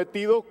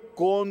comprometido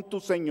con tu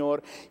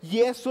Señor.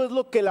 Y eso es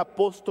lo que el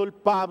apóstol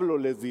Pablo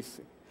les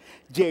dice.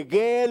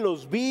 Llegué,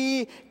 los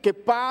vi, que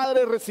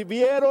padre,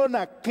 recibieron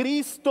a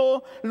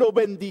Cristo, lo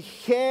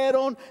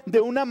bendijeron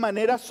de una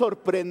manera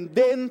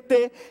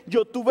sorprendente.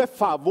 Yo tuve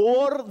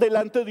favor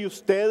delante de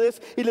ustedes.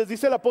 Y les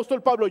dice el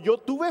apóstol Pablo, yo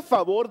tuve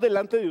favor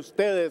delante de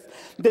ustedes,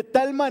 de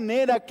tal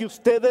manera que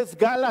ustedes,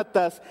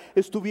 Gálatas,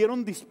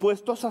 estuvieron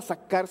dispuestos a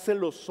sacarse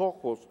los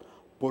ojos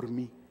por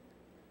mí.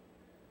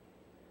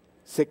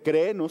 Se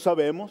cree, no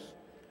sabemos,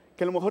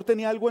 que a lo mejor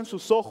tenía algo en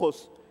sus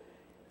ojos.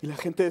 Y la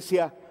gente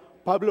decía,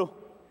 Pablo,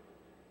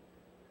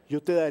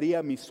 yo te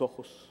daría mis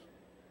ojos.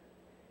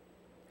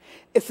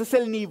 Ese es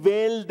el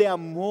nivel de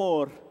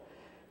amor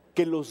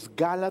que los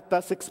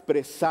Gálatas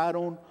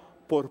expresaron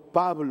por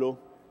Pablo.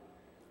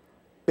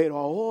 Pero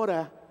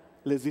ahora,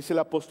 les dice el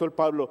apóstol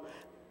Pablo,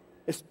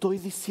 estoy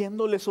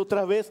diciéndoles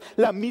otra vez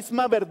la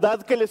misma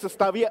verdad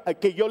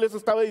que yo les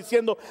estaba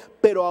diciendo,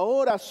 pero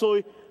ahora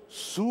soy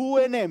su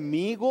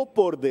enemigo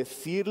por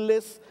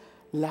decirles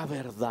la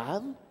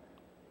verdad.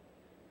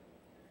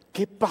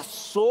 ¿Qué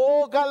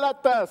pasó,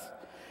 Gálatas?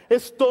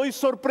 Estoy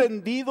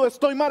sorprendido,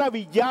 estoy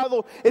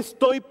maravillado,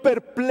 estoy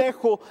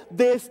perplejo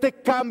de este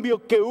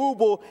cambio que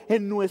hubo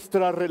en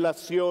nuestra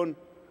relación.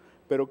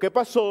 Pero ¿qué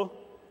pasó?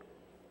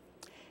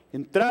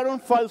 Entraron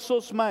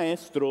falsos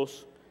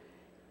maestros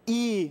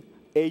y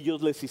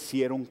ellos les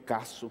hicieron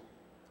caso.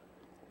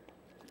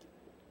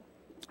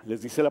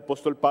 Les dice el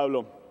apóstol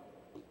Pablo,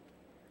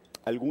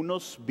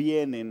 algunos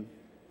vienen,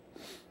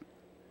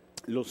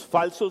 los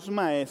falsos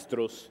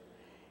maestros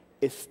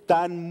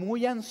están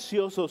muy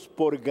ansiosos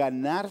por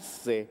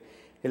ganarse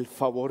el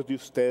favor de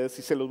ustedes.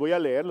 Y se los voy a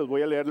leer, les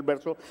voy a leer el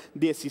verso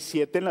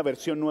 17 en la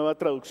versión Nueva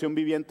Traducción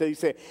Viviente.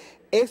 Dice: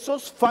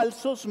 esos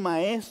falsos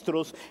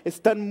maestros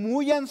están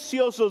muy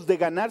ansiosos de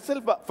ganarse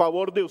el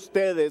favor de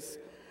ustedes,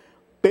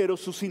 pero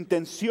sus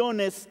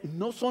intenciones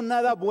no son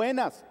nada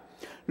buenas.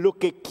 Lo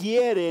que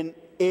quieren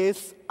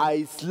es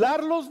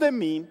aislarlos de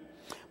mí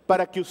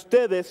para que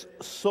ustedes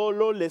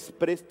solo les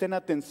presten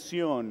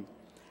atención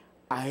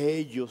a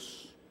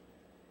ellos.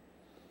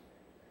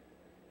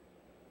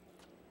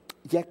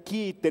 Y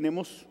aquí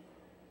tenemos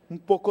un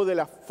poco de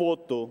la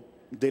foto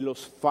de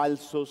los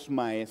falsos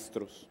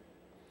maestros.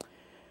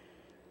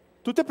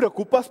 ¿Tú te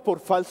preocupas por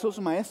falsos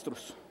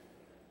maestros?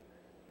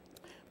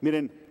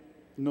 Miren,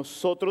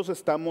 nosotros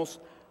estamos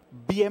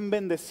bien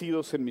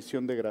bendecidos en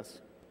Misión de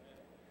Gracia.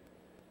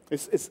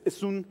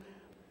 Es un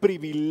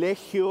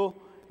privilegio,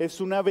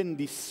 es una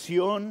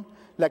bendición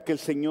la que el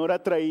Señor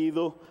ha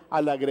traído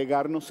al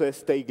agregarnos a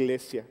esta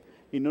iglesia.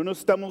 Y no nos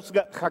estamos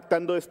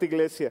jactando de esta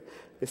iglesia,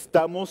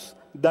 estamos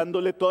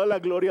dándole toda la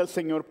gloria al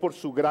Señor por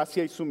su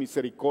gracia y su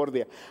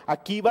misericordia.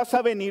 Aquí vas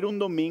a venir un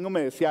domingo,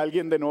 me decía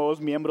alguien de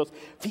nuevos miembros.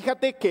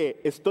 Fíjate que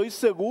estoy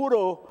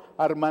seguro,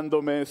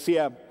 Armando me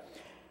decía,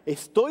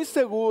 estoy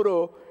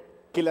seguro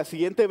que la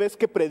siguiente vez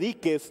que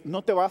prediques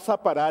no te vas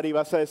a parar y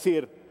vas a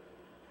decir: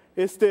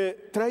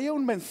 traía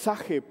un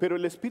mensaje, pero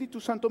el Espíritu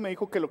Santo me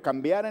dijo que lo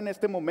cambiara en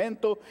este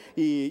momento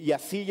y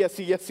así, y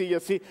así, y así, y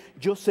así.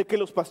 Yo sé que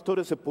los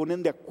pastores se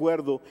ponen de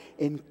acuerdo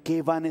en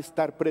qué van a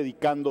estar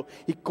predicando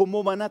y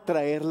cómo van a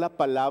traer la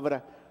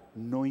palabra.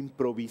 No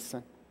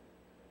improvisan.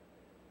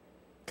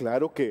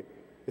 Claro que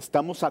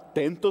estamos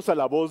atentos a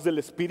la voz del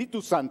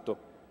Espíritu Santo,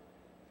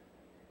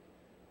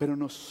 pero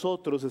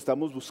nosotros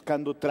estamos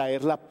buscando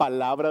traer la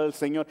palabra del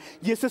Señor.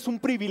 Y ese es un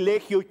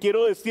privilegio, y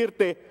quiero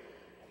decirte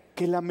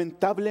que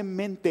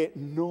lamentablemente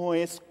no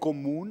es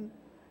común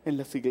en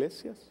las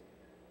iglesias.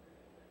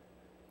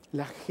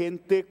 La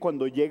gente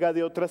cuando llega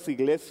de otras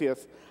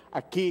iglesias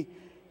aquí,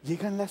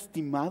 llegan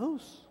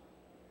lastimados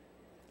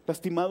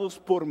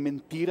por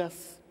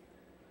mentiras,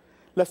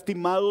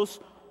 lastimados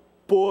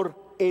por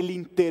el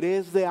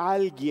interés de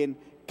alguien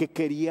que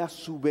quería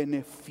su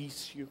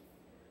beneficio.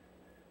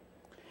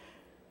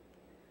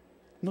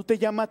 ¿No te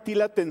llama a ti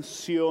la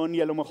atención?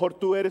 Y a lo mejor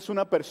tú eres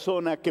una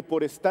persona que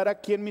por estar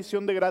aquí en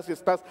Misión de Gracia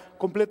estás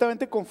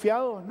completamente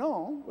confiado.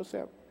 No,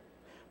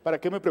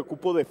 ¿para qué me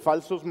preocupo de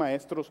falsos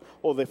maestros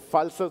o de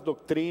falsas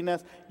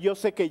doctrinas? Yo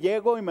sé que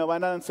llego y me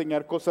van a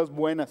enseñar cosas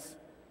buenas.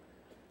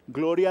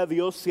 Gloria a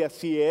Dios si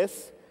así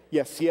es y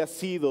así ha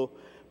sido.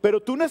 Pero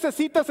tú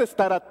necesitas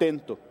estar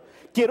atento.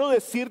 Quiero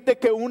decirte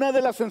que una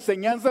de las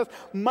enseñanzas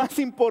más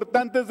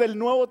importantes del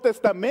Nuevo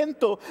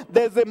Testamento,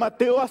 desde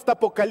Mateo hasta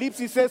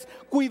Apocalipsis, es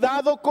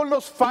cuidado con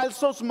los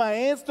falsos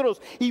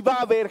maestros. Y va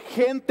a haber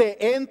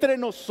gente entre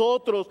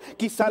nosotros,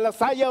 quizá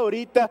las haya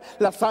ahorita,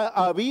 las ha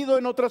habido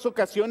en otras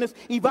ocasiones,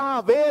 y va a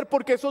haber,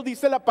 porque eso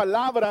dice la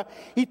palabra.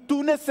 Y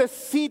tú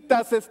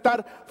necesitas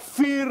estar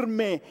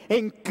firme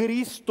en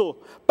Cristo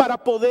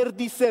para poder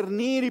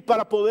discernir y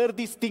para poder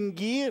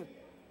distinguir.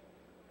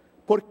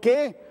 ¿Por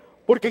qué?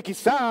 Porque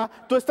quizá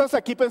tú estás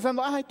aquí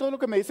pensando: ay, todo lo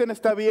que me dicen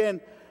está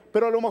bien,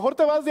 pero a lo mejor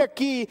te vas de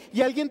aquí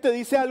y alguien te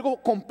dice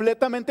algo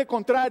completamente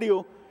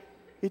contrario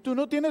y tú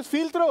no tienes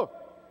filtro.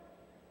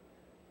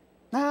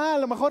 A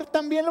lo mejor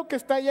también lo que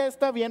está allá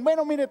está bien.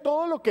 Bueno, mire,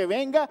 todo lo que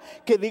venga,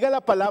 que diga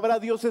la palabra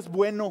Dios es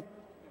bueno.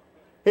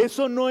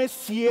 Eso no es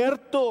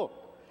cierto.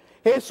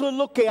 Eso es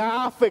lo que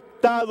ha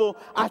afectado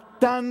a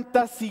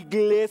tantas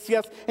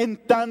iglesias en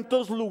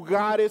tantos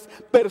lugares,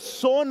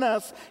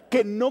 personas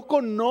que no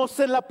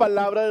conocen la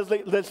palabra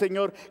del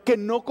Señor, que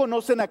no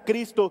conocen a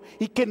Cristo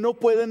y que no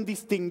pueden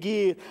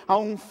distinguir a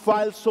un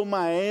falso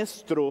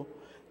maestro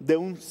de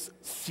un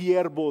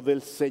siervo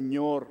del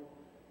Señor.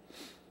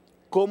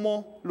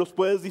 ¿Cómo los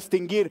puedes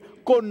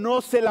distinguir?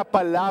 Conoce la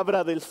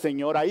palabra del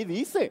Señor. Ahí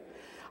dice,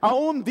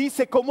 aún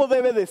dice cómo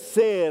debe de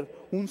ser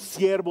un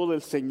siervo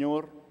del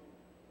Señor.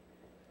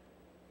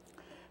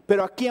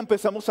 Pero aquí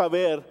empezamos a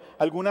ver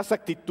algunas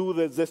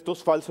actitudes de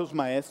estos falsos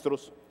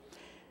maestros.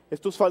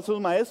 Estos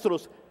falsos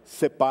maestros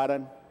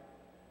separan,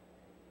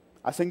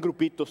 hacen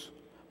grupitos.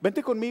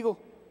 Vente conmigo,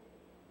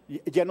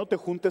 ya no te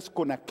juntes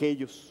con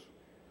aquellos.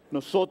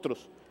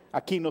 Nosotros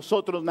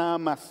nada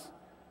más.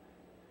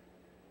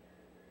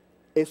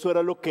 Eso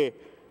era lo que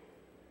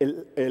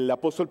el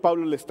apóstol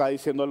Pablo le está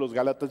diciendo a los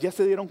Gálatas. Ya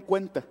se dieron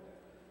cuenta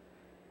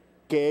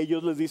que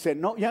ellos les dicen: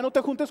 no, ya no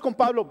te juntes con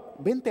Pablo,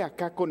 vente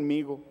acá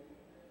conmigo.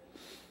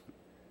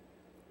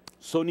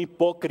 Son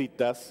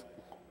hipócritas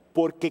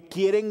porque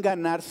quieren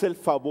ganarse el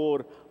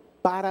favor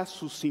para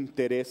sus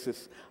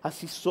intereses.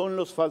 Así son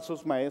los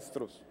falsos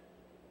maestros.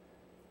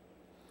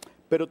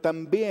 Pero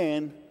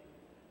también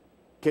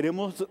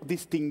queremos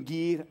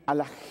distinguir a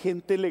la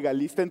gente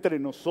legalista entre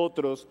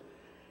nosotros,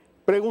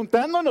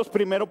 preguntándonos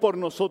primero por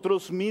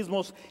nosotros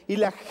mismos. Y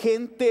la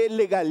gente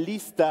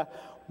legalista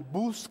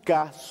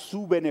busca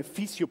su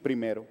beneficio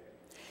primero.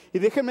 Y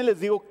déjenme les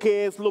digo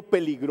qué es lo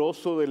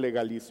peligroso del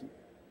legalismo.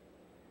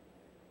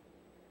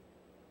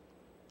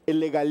 El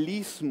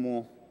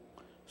legalismo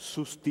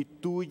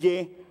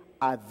sustituye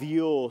a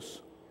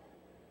Dios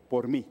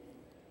por mí.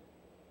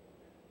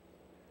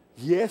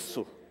 Y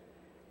eso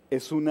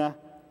es una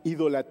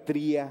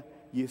idolatría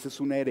y esa es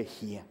una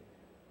herejía.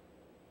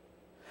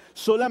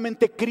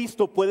 Solamente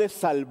Cristo puede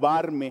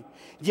salvarme.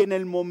 Y en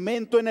el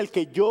momento en el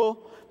que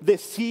yo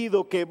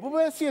decido que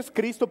pues, sí es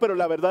Cristo, pero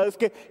la verdad es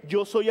que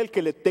yo soy el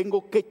que le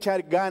tengo que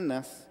echar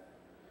ganas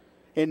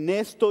en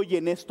esto y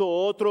en esto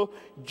otro.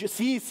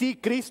 Sí,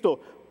 Cristo,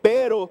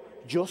 pero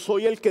yo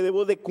soy el que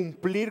debo de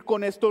cumplir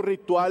con estos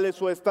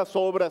rituales o estas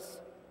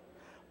obras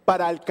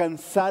para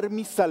alcanzar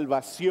mi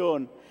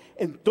salvación.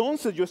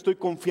 Entonces yo estoy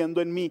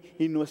confiando en mí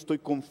y no estoy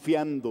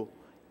confiando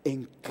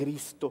en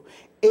Cristo.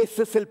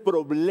 Ese es el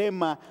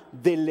problema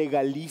del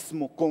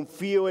legalismo.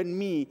 Confío en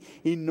mí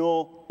y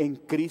no en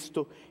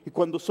Cristo. Y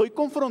cuando soy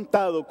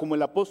confrontado, como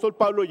el apóstol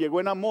Pablo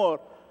llegó en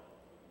amor,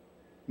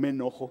 me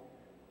enojo.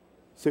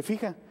 ¿Se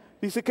fija?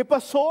 Dice, ¿qué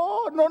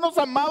pasó? No nos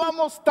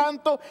amábamos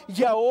tanto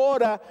y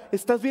ahora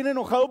estás bien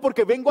enojado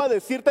porque vengo a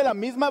decirte la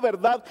misma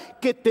verdad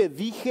que te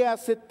dije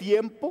hace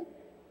tiempo.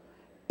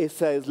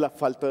 Esa es la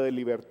falta de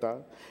libertad.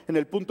 En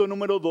el punto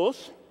número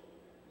 2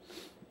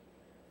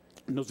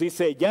 nos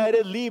dice, ya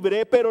eres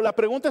libre, pero la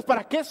pregunta es,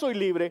 ¿para qué soy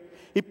libre?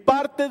 Y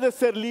parte de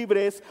ser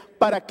libre es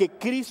para que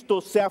Cristo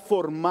sea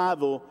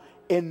formado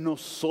en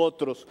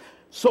nosotros.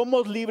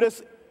 Somos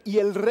libres y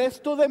el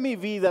resto de mi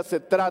vida se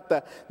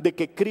trata de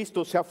que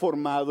Cristo sea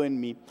formado en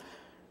mí.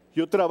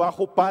 Yo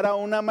trabajo para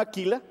una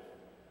maquiladora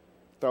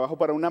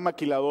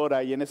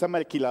y en esa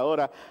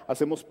maquiladora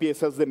hacemos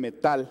piezas de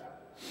metal.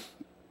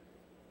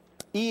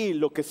 Y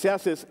lo que se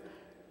hace es,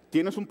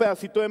 tienes un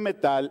pedacito de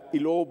metal y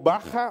luego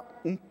baja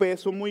un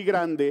peso muy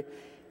grande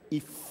y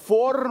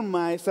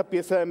forma esa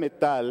pieza de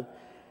metal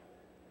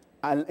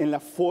en la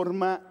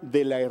forma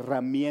de la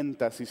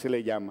herramienta, así se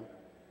le llama.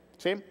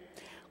 ¿Sí?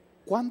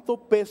 ¿Cuánto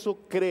peso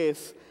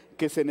crees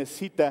que se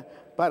necesita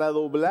para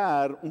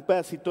doblar un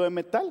pedacito de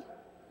metal?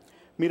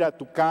 Mira,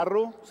 tu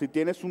carro, si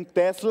tienes un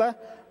Tesla,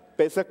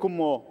 pesa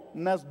como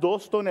unas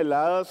 2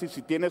 toneladas y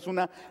si tienes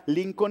una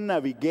Lincoln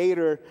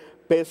Navigator,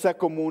 pesa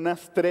como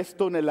unas 3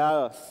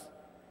 toneladas.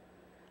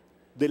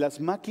 De las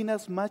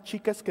máquinas más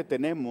chicas que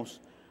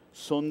tenemos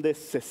son de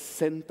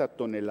 60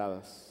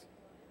 toneladas.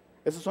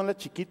 Esas son las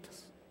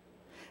chiquitas.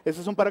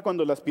 Esas son para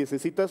cuando las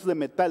piececitas de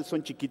metal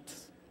son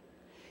chiquitas.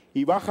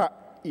 Y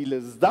baja y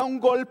les da un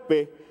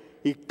golpe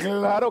y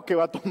claro que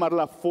va a tomar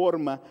la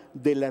forma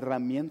de la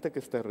herramienta que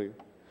está arriba.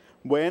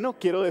 Bueno,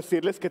 quiero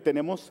decirles que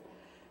tenemos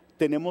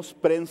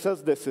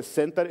prensas de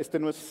 60, este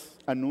no es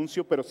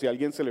anuncio, pero si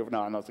alguien se le...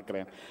 No se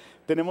crean.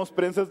 Tenemos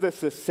prensas de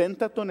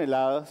 60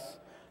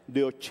 toneladas,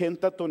 de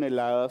 80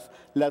 toneladas,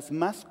 las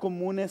más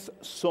comunes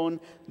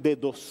son de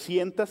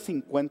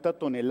 250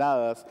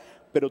 toneladas,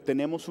 pero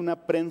tenemos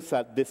una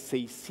prensa de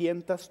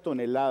 600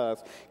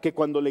 toneladas que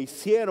cuando le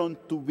hicieron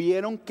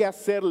tuvieron que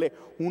hacerle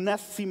una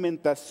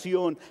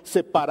cimentación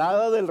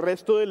separada del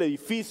resto del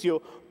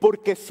edificio,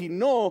 porque si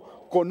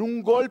no, con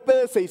un golpe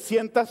de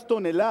 600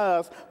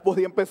 toneladas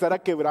podía empezar a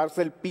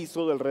quebrarse el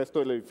piso del resto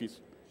del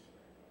edificio.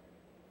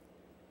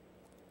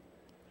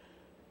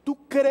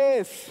 ¿Tú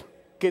crees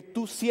que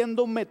tú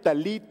siendo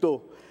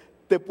metalito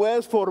te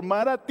puedes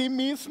formar a ti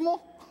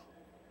mismo?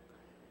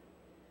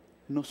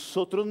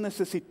 Nosotros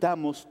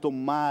necesitamos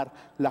tomar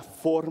la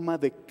forma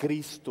de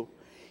Cristo.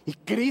 Y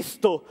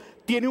Cristo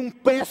tiene un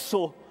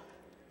peso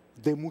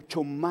de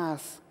mucho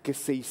más que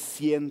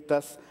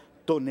 600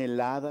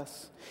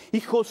 toneladas.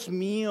 Hijos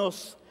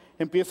míos,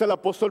 empieza el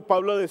apóstol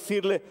Pablo a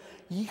decirle,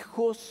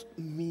 hijos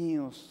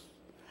míos,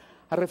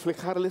 a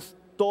reflejarles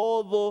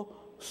todo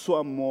su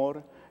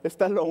amor.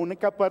 Esta es la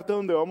única parte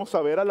donde vamos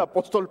a ver al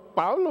apóstol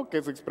Pablo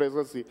que se expresa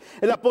así.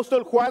 El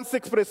apóstol Juan se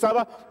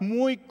expresaba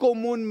muy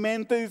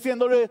comúnmente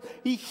diciéndole,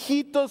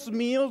 hijitos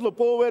míos, lo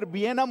puedo ver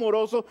bien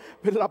amoroso,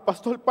 pero el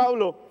apóstol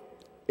Pablo,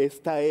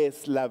 esta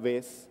es la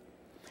vez.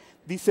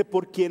 Dice,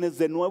 por quienes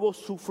de nuevo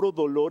sufro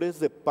dolores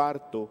de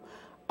parto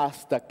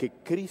hasta que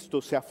Cristo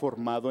sea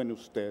formado en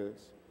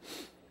ustedes.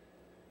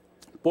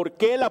 ¿Por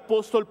qué el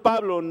apóstol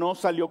Pablo no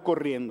salió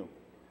corriendo?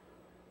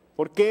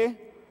 ¿Por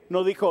qué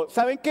no dijo,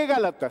 ¿saben qué,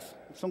 Gálatas?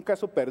 Es un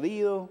caso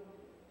perdido.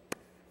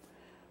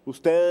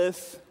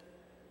 Ustedes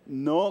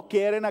no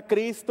quieren a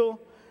Cristo.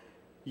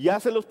 Ya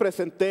se los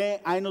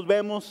presenté, ahí nos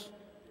vemos.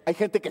 Hay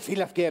gente que sí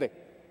las quiere.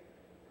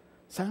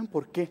 ¿Saben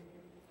por qué?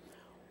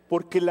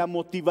 Porque la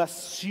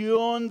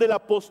motivación del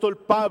apóstol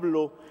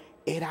Pablo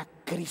era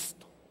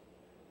Cristo.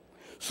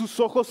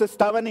 Sus ojos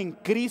estaban en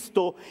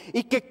Cristo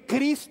y que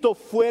Cristo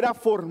fuera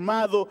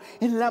formado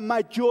en la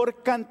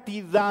mayor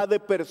cantidad de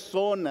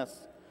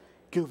personas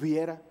que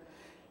hubiera.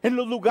 En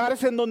los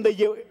lugares en donde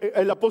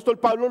el apóstol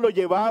Pablo lo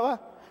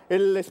llevaba,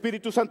 el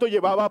Espíritu Santo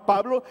llevaba a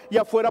Pablo,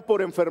 ya fuera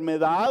por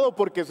enfermedad o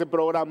porque se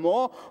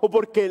programó o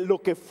porque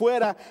lo que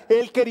fuera,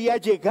 él quería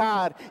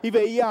llegar y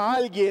veía a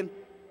alguien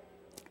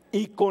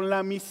y con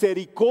la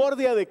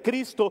misericordia de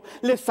Cristo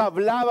les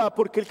hablaba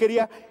porque él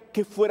quería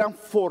que fueran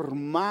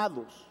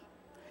formados.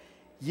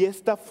 Y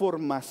esta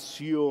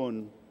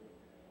formación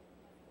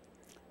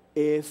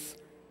es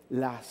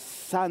la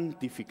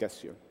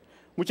santificación.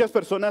 Muchas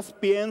personas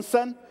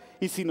piensan,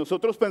 y si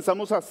nosotros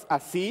pensamos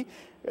así,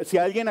 si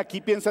alguien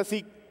aquí piensa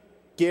así,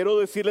 Quiero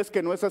decirles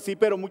que no es así,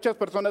 pero muchas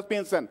personas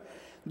piensan,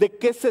 ¿de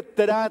qué se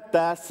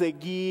trata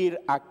seguir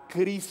a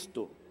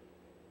Cristo?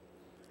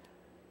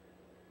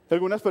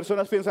 Algunas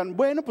personas piensan,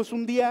 bueno, pues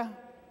un día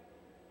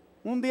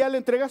le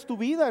entregas tu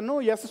vida,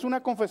 ¿no? Y haces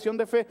una confesión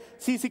de fe.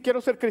 Sí, quiero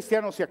ser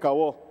cristiano, se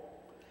acabó.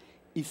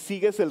 Y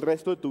sigues el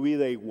resto de tu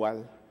vida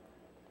igual.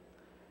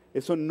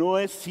 Eso no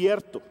es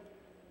cierto.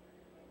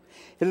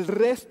 El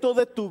resto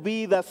de tu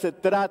vida se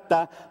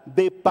trata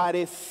de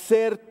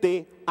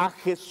parecerte a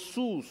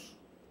Jesús,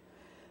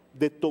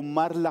 de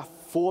tomar la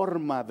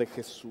forma de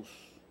Jesús.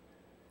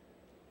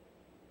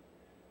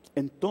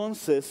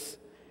 Entonces,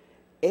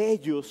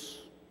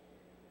 ellos,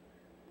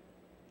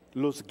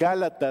 los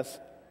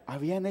Gálatas,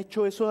 habían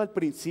hecho eso al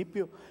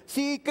principio.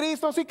 Sí,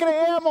 Cristo, sí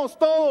creemos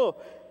todo.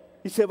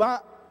 Y se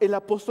va el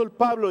apóstol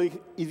Pablo y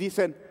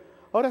dicen,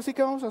 ahora sí,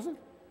 ¿qué vamos a hacer?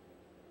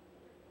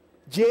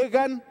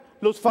 Llegan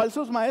los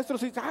falsos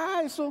maestros y dicen,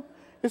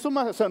 eso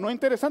más, o sea, no es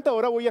interesante,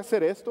 ahora voy a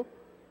hacer esto.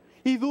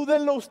 Y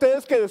dúdenlo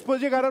ustedes que después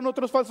llegaran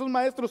otros falsos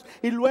maestros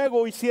y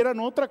luego hicieran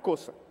otra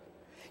cosa.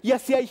 Y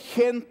así hay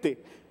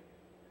gente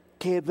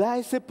que da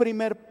ese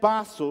primer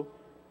paso,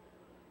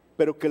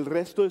 pero que el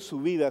resto de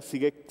su vida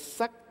sigue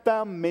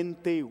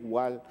exactamente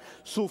igual.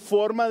 Su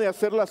forma de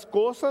hacer las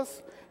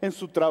cosas en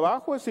su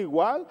trabajo es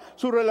igual,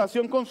 su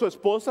relación con su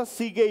esposa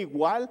sigue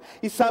igual.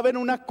 Y saben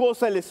una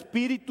cosa, el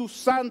Espíritu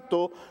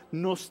Santo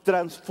nos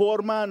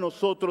transforma a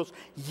nosotros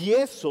y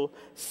eso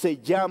se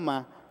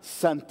llama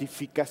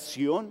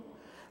santificación.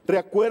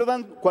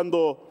 ¿Recuerdan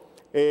cuando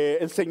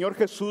el Señor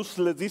Jesús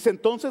les dice?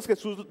 Entonces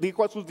Jesús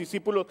dijo a sus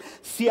discípulos,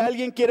 si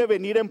alguien quiere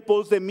venir en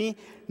pos de mí,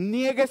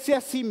 niéguese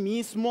a sí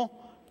mismo,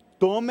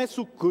 tome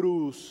su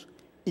cruz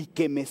y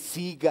que me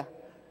siga.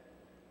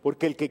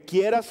 Porque el que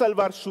quiera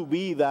salvar su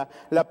vida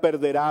la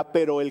perderá,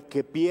 pero el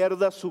que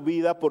pierda su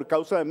vida por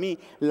causa de mí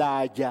la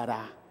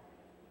hallará.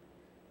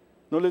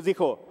 No les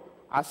dijo,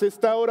 haz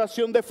esta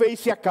oración de fe y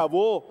se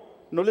acabó.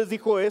 No les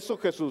dijo eso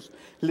Jesús.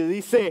 Le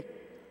dice,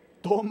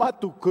 toma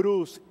tu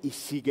cruz y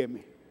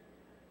sígueme.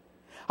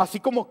 Así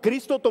como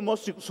Cristo tomó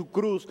su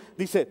cruz,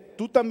 dice,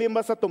 tú también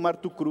vas a tomar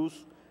tu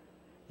cruz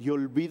y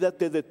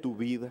olvídate de tu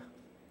vida.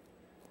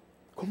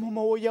 ¿Cómo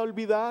me voy a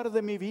olvidar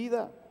de mi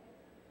vida?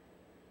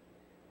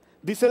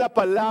 Dice la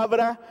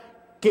palabra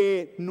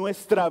que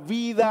nuestra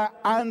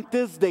vida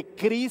antes de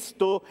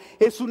Cristo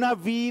es una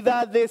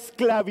vida de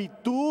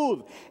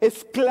esclavitud,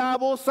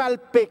 esclavos al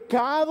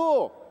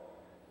pecado.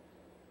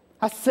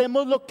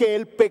 Hacemos lo que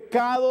el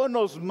pecado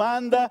nos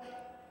manda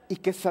y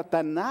que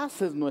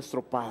Satanás es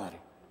nuestro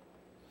padre.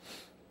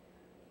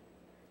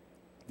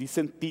 Dice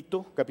en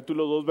Tito,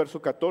 capítulo 2,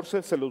 verso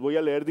 14, se los voy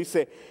a leer,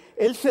 dice,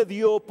 Él se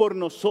dio por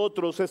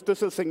nosotros, esto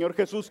es el Señor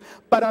Jesús,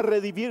 para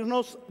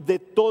redimirnos de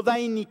toda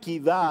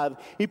iniquidad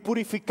y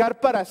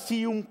purificar para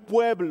sí un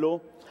pueblo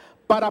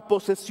para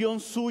posesión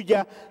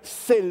suya,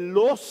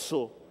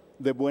 celoso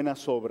de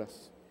buenas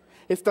obras.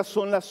 Estas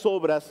son las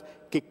obras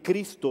que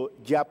Cristo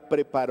ya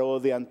preparó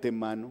de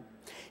antemano.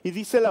 Y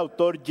dice el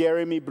autor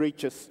Jerry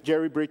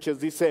Bridges,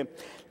 dice,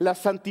 la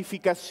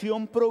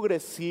santificación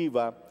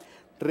progresiva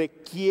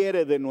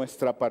requiere de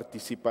nuestra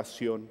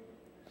participación,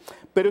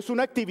 pero es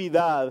una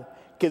actividad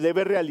que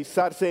debe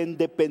realizarse en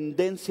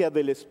dependencia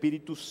del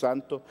Espíritu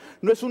Santo.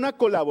 No es una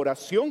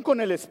colaboración con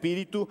el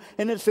Espíritu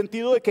en el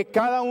sentido de que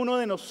cada uno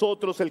de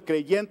nosotros, el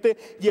creyente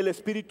y el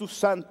Espíritu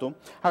Santo,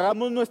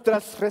 hagamos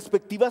nuestras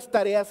respectivas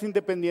tareas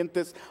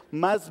independientes,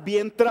 más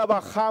bien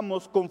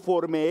trabajamos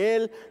conforme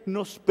Él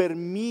nos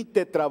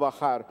permite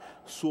trabajar.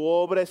 Su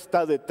obra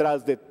está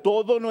detrás de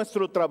todo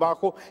nuestro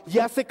trabajo y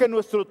hace que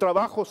nuestro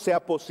trabajo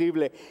sea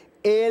posible.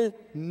 Él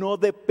no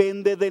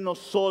depende de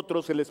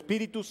nosotros, el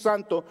Espíritu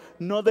Santo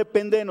no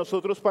depende de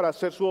nosotros para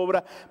hacer su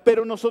obra,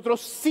 pero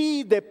nosotros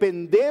sí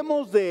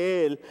dependemos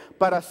de Él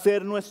para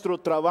hacer nuestro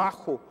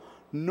trabajo.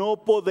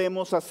 No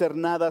podemos hacer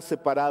nada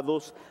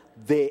separados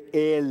de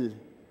Él.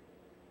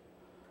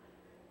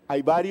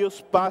 Hay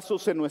varios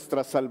pasos en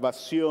nuestra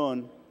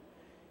salvación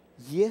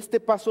y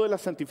este paso de la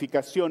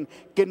santificación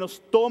que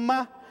nos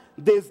toma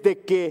desde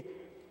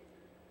que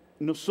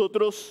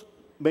nosotros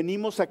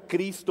venimos a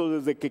Cristo,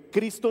 desde que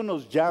Cristo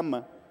nos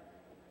llama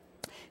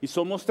y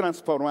somos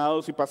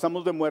transformados y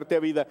pasamos de muerte a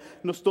vida,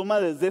 nos toma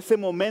desde ese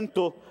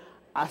momento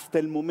hasta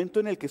el momento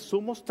en el que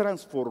somos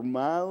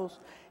transformados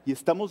y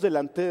estamos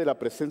delante de la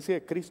presencia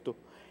de Cristo.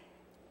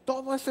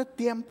 Todo ese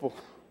tiempo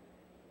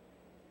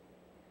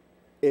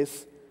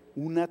es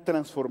una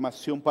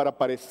transformación para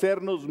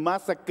parecernos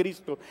más a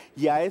Cristo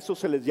y a eso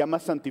se les llama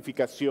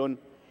santificación.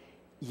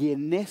 Y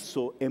en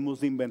eso hemos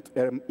de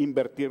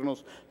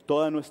invertirnos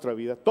toda nuestra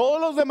vida.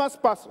 Todos los demás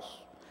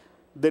pasos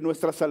de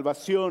nuestra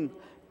salvación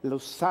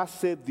los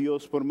hace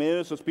Dios por medio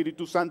de su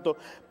Espíritu Santo.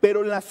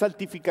 Pero en la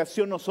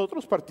santificación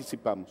nosotros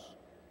participamos.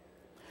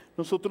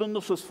 Nosotros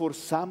nos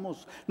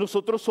esforzamos.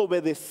 Nosotros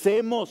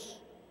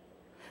obedecemos.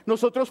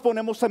 Nosotros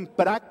ponemos en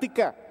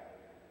práctica.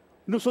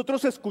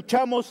 Nosotros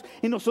escuchamos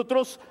y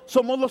nosotros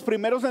somos los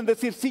primeros en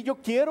decir, sí, yo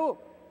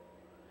quiero.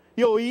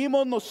 Y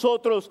oímos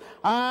nosotros,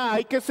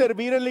 hay que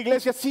servir en la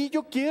iglesia, sí,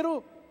 yo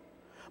quiero.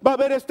 Va a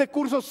haber este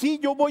curso, sí,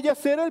 yo voy a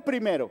ser el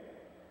primero.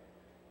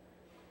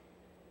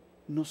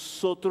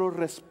 nosotros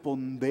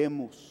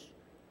respondemos.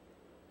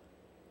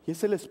 Y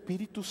es el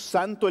Espíritu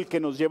Santo el que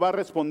nos lleva a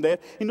responder.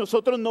 Y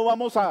nosotros no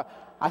vamos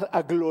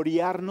a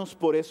gloriarnos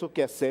por eso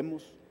que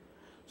hacemos.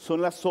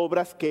 Son las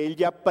obras que Él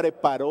ya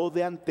preparó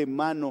de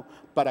antemano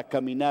para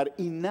caminar.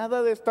 Y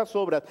nada de estas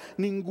obras,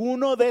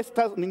 ninguna de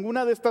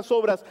estas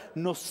obras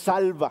nos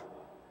salva.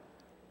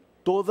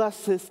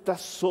 Todas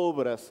estas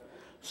obras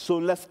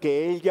son las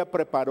que Él ya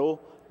preparó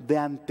de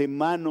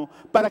antemano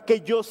para que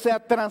yo sea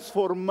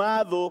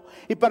transformado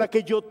y para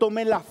que yo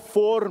tome la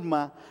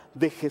forma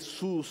de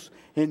Jesús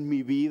en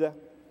mi vida.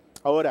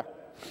 Ahora,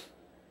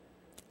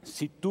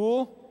 si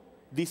tú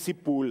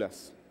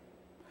discipulas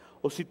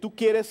o si tú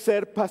quieres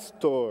ser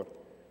pastor,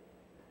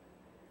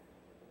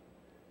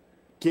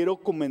 quiero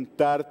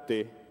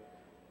comentarte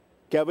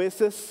que a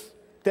veces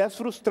te has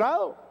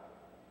frustrado.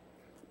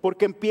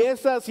 Porque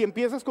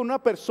empiezas con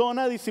una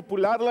persona a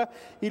discipularla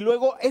y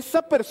luego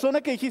esa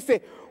persona que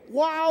dijiste,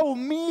 wow,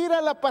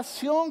 mira la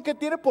pasión que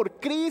tiene por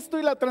Cristo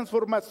y la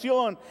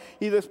transformación.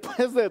 Y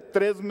después de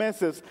 3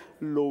 meses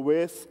lo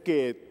ves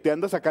que te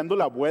anda sacando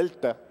la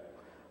vuelta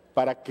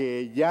para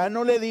que ya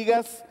no le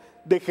digas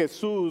de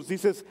Jesús.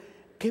 Dices,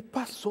 ¿qué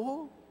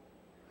pasó?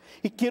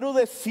 Y quiero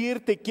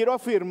decirte, quiero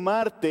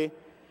afirmarte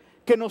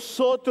que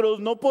nosotros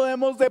no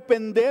podemos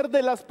depender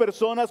de las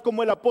personas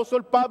como el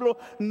apóstol Pablo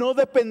no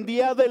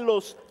dependía de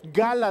los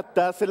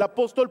Gálatas. El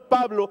apóstol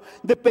Pablo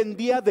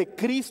dependía de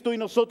Cristo y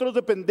nosotros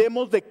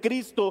dependemos de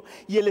Cristo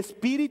y el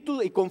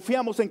Espíritu, y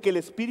confiamos en que el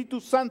Espíritu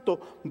Santo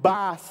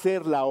va a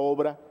hacer la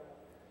obra.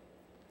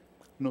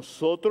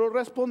 Nosotros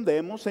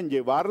respondemos en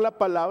llevar la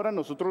palabra,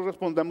 nosotros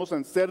respondemos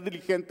en ser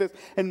diligentes,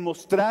 en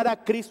mostrar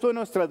a Cristo en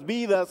nuestras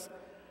vidas.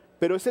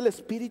 Pero es el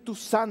Espíritu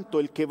Santo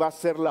el que va a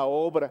hacer la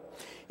obra.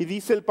 Y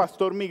dice el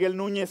pastor Miguel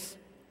Núñez,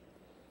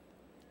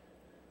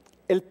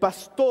 el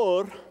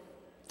pastor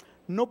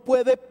no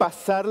puede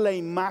pasar la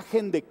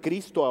imagen de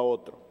Cristo a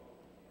otro.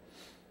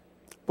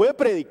 Puede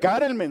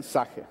predicar el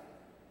mensaje,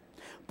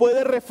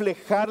 puede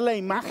reflejar la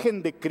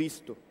imagen de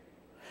Cristo,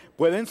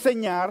 puede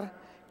enseñar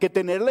que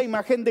tener la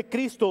imagen de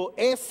Cristo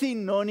es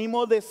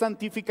sinónimo de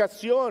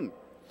santificación.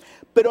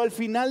 Pero al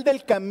final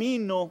del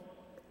camino,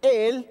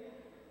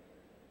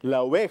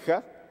 la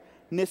oveja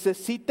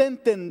necesita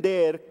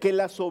entender que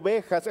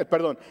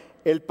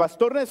el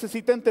pastor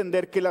necesita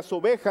entender que las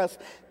ovejas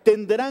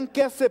tendrán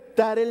que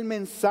aceptar el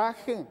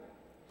mensaje,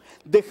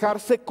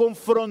 dejarse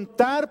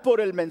confrontar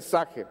por el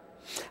mensaje,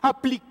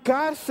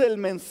 aplicarse el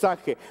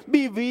mensaje,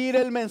 vivir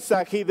el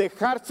mensaje y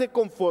dejarse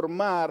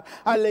conformar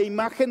a la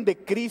imagen de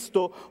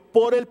Cristo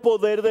por el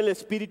poder del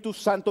Espíritu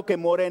Santo que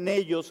mora en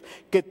ellos,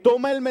 que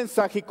toma el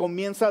mensaje y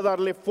comienza a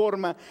darle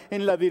forma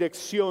en la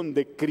dirección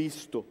de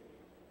Cristo.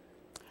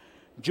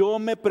 Yo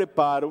me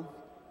preparo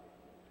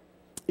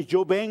y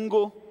yo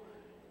vengo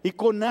y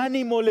con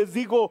ánimo les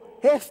digo,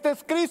 este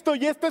es Cristo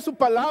y esta es su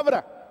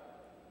palabra.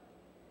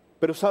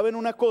 Pero ¿saben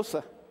una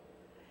cosa?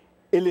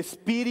 El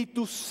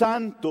Espíritu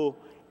Santo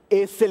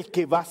es el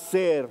que va a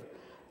hacer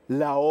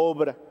la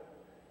obra.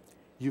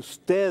 Y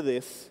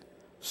ustedes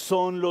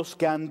son los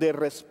que han de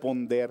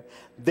responder.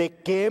 ¿De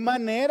qué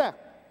manera?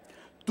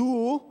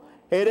 Tú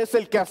eres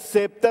el que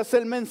aceptas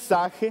el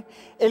mensaje,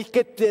 el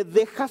que te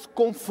dejas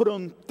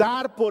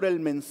confrontar por el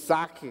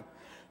mensaje.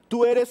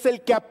 Tú eres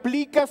el que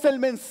aplicas el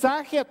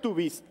mensaje a tu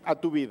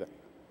vida.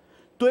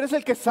 Tú eres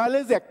el que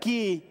sales de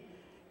aquí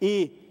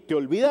y te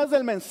olvidas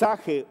del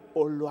mensaje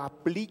o lo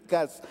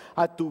aplicas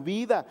a tu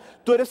vida.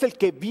 Tú eres el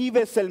que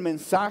vives el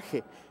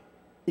mensaje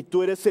y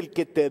tú eres el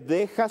que te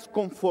dejas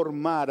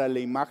conformar a la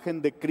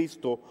imagen de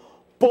Cristo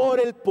por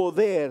el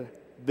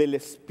poder del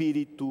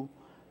Espíritu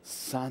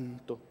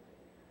Santo.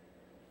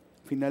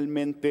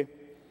 Finalmente,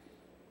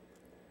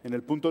 en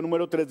el punto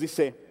número 3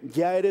 dice,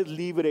 ya eres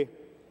libre,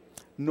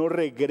 no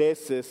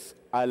regreses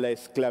a la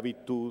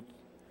esclavitud.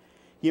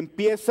 Y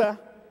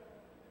empieza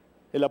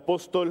el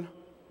apóstol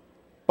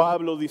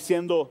Pablo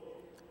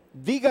diciendo,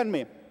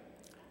 díganme,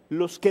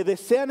 los que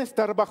desean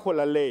estar bajo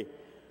la ley,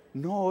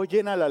 ¿no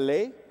oyen a la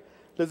ley?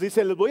 Les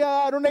dice, les voy a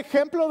dar un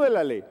ejemplo de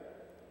la ley.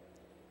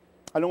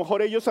 A lo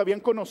mejor ellos habían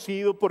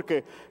conocido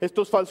porque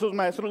estos falsos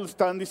maestros les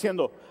estaban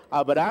diciendo,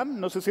 Abraham,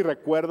 no sé si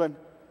recuerdan,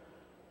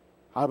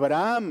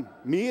 Abraham,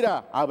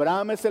 mira,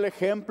 Abraham es el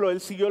ejemplo, él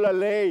siguió la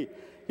ley.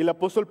 Y el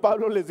apóstol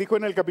Pablo les dijo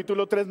en el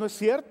capítulo 3, no es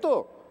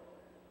cierto.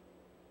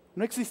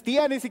 No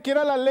existía ni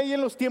siquiera la ley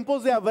en los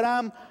tiempos de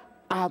Abraham.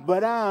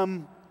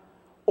 Abraham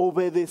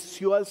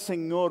obedeció al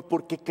Señor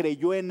porque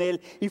creyó en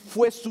Él y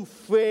fue su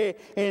fe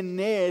en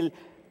Él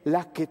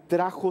la que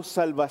trajo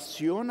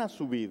salvación a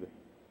su vida.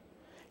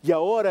 Y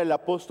ahora el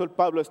apóstol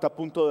Pablo está a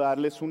punto de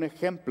darles un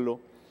ejemplo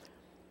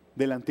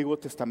del Antiguo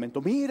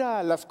Testamento.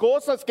 Mira las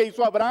cosas que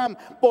hizo Abraham,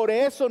 por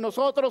eso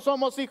nosotros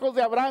somos hijos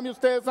de Abraham y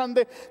ustedes han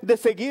de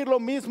seguir lo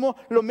mismo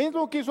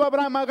que hizo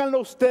Abraham,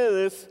 háganlo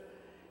ustedes.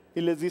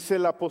 Y les dice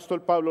el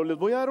apóstol Pablo, les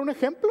voy a dar un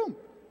ejemplo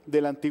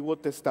del Antiguo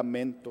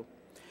Testamento.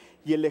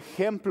 Y el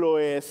ejemplo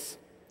es,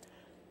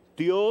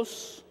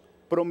 Dios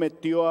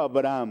prometió a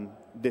Abraham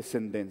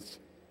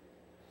descendencia.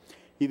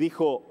 Y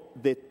dijo,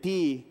 de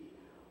ti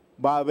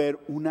va a haber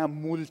una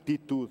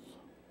multitud.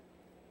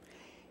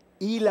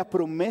 Y la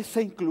promesa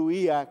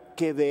incluía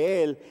que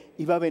de él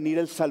iba a venir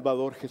el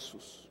Salvador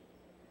Jesús.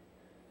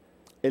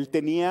 Él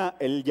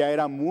ya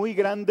era muy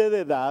grande de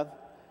edad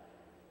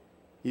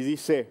y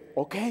dice,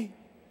 ok,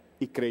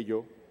 y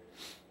creyó.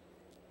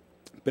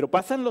 Pero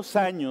pasan los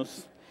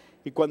años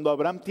y cuando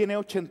Abraham tiene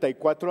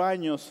 84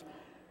 años,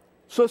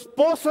 su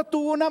esposa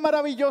tuvo una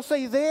maravillosa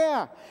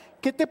idea.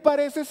 ¿Qué te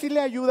parece si le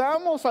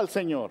ayudamos al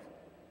Señor?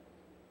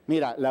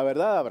 Mira, la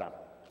verdad, Abraham,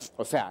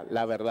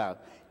 la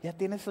verdad, ya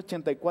tienes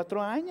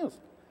 84 años.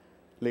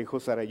 Le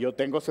dijo Sara, yo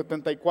tengo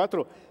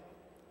 74.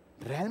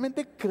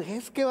 ¿Realmente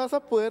crees que vas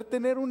a poder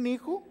tener un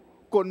hijo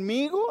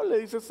conmigo? Le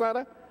dice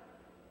Sara.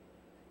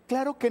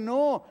 Claro que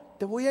no,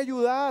 te voy a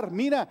ayudar.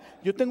 Mira,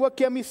 yo tengo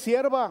aquí a mi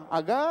sierva,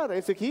 Agar,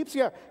 es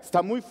egipcia,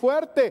 está muy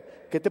fuerte.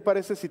 ¿Qué te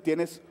parece si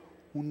tienes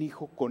un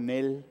hijo con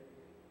ella?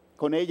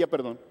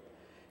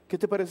 ¿Qué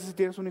te parece si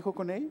tienes un hijo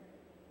con ella?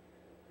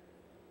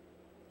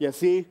 Y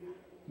así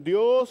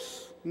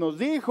Dios nos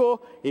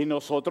dijo y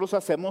nosotros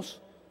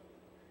hacemos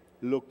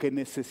lo que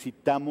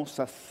necesitamos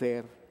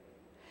hacer.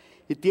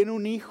 Y tiene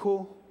un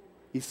hijo,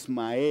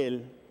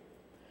 Ismael,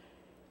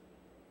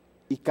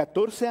 y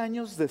 14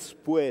 años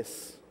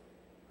después,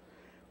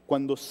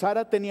 cuando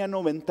Sara tenía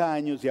 90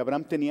 años y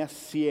Abraham tenía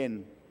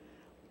 100,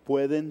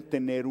 pueden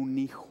tener un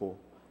hijo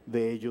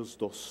de ellos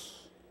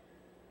dos.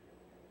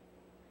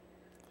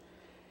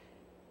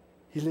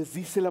 Y les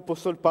dice el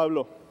apóstol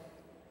Pablo,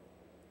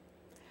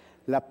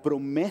 la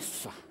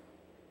promesa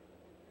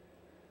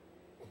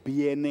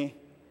viene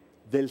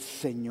del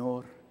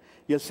Señor.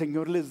 Y el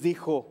Señor les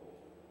dijo,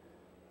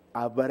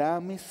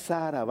 Abraham y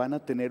Sara van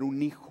a tener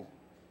un hijo.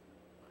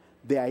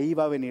 De ahí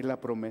va a venir la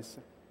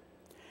promesa.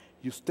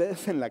 Y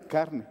ustedes en la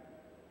carne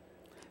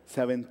se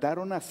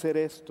aventaron a hacer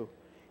esto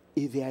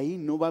y de ahí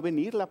no va a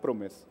venir la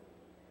promesa.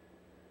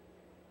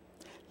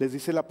 Les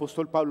dice el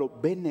apóstol Pablo,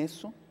 ¿ven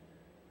eso?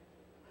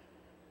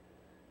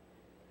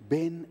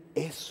 ¿Ven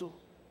eso?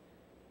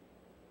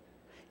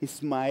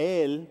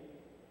 Ismael,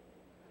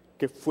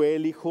 que fue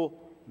el hijo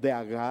de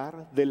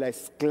Agar, de la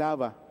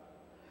esclava,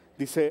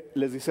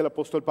 les dice el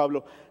apóstol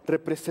Pablo,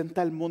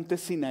 representa el monte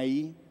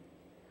Sinaí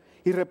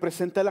y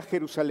representa la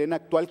Jerusalén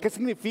actual. ¿Qué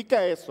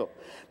significa eso?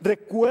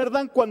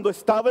 ¿Recuerdan cuando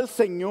estaba el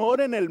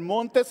Señor en el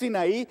monte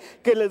Sinaí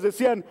que les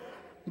decían,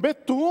 ve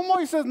tú,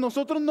 Moisés,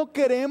 nosotros no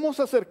queremos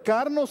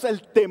acercarnos?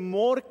 El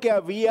temor que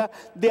había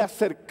de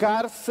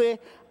acercarse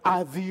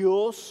a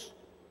Dios.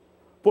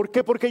 ¿Por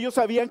qué? Porque ellos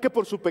sabían que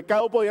por su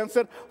pecado podían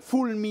ser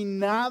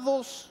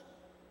fulminados.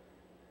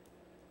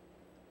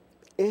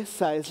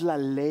 Esa es la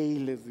ley,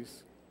 les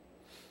dice.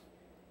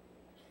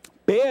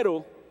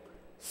 Pero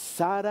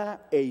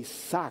Sara e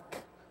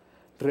Isaac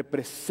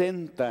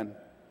representan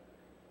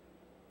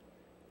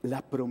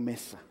la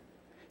promesa.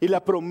 Y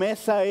la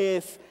promesa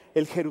es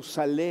el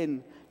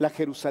Jerusalén, la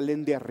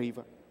Jerusalén de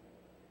arriba.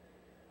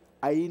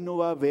 Ahí no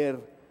va a haber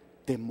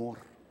temor,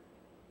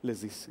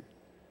 les dice.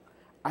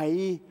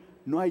 Ahí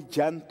no hay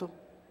llanto,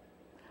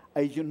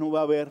 ahí no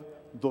va a haber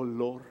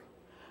dolor,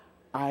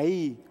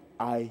 ahí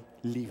hay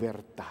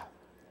libertad.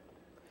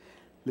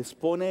 Les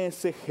pone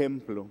ese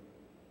ejemplo.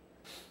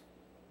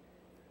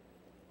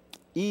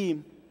 Y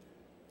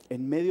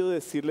en medio de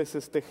decirles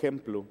este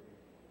ejemplo,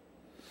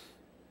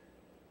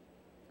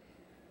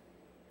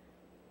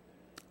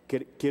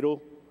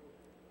 quiero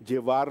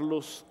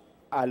llevarlos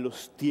a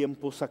los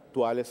tiempos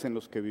actuales en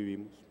los que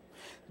vivimos.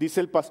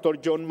 Dice el pastor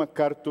John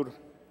MacArthur,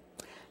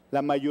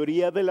 la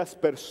mayoría de las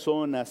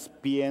personas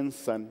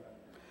piensan,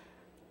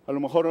 a lo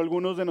mejor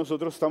algunos de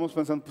nosotros estamos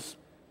pensando, pues,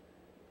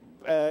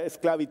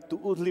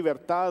 esclavitud,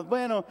 libertad,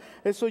 bueno,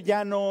 eso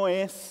ya no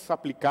es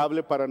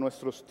aplicable para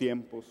nuestros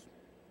tiempos.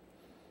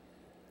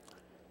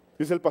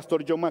 Dice el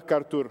pastor John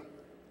MacArthur,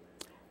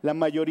 la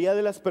mayoría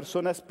de las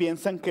personas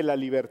piensan que la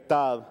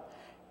libertad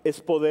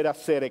es poder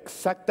hacer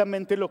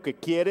exactamente lo que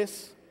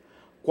quieres,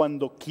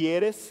 cuando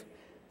quieres,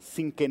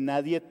 sin que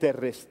nadie te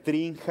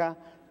restrinja,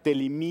 te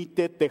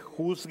limite, te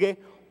juzgue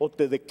o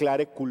te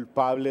declare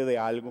culpable de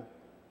algo.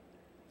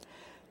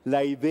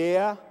 La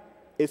idea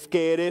es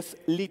que eres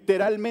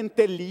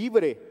literalmente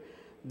libre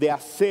de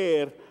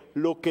hacer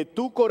lo que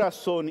tu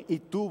corazón y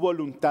tu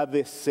voluntad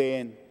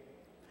deseen.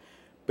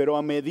 Pero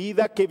a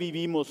medida que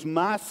vivimos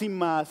más y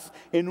más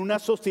en una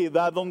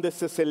sociedad donde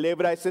se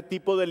celebra ese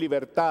tipo de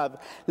libertad,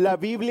 la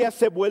Biblia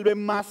se vuelve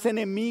más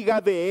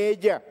enemiga de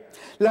ella.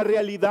 La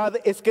realidad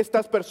es que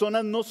estas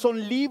personas no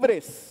son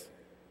libres.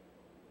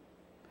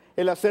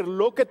 El hacer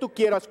lo que tú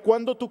quieras,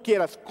 cuando tú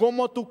quieras,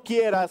 como tú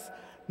quieras,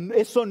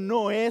 eso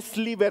no es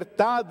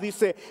libertad.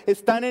 Dice,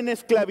 están en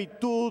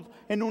esclavitud,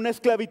 en una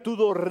esclavitud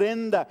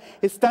horrenda.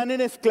 Están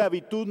en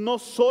esclavitud no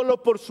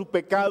solo por su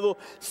pecado,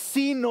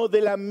 sino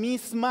de la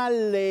misma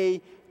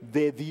ley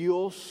de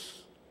Dios.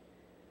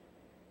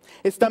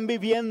 Están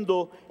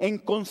viviendo en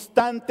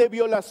constante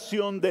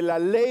violación de la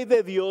ley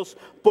de Dios,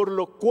 por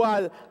lo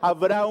cual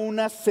habrá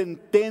una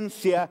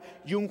sentencia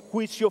y un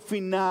juicio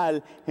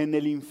final en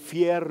el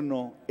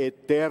infierno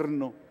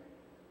eterno.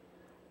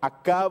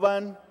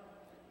 Acaban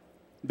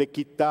de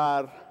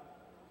quitar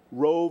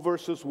Roe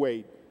versus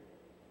Wade.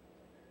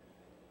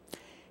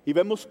 Y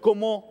vemos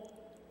cómo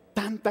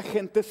tanta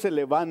gente se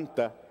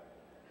levanta.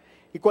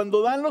 Y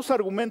cuando dan los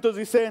argumentos,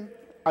 dicen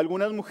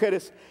algunas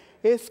mujeres,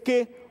 es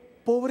que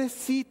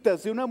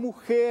pobrecitas de una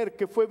mujer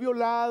que fue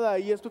violada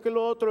y esto que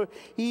lo otro,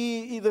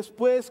 y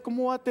después,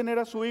 ¿cómo va a tener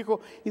a su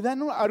hijo? Y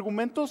dan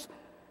argumentos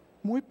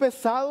muy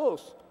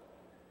pesados.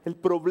 El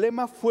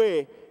problema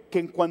fue que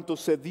en cuanto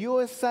se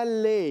dio esa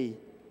ley,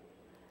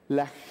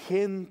 la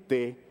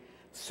gente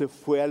se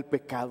fue al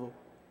pecado.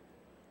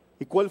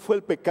 ¿Y cuál fue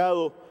el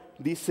pecado?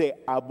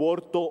 Dice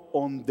aborto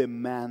on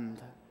demand.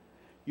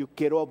 Yo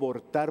quiero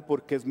abortar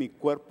porque es mi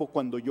cuerpo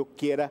cuando yo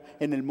quiera,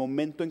 en el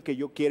momento en que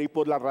yo quiera y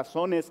por las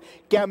razones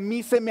que a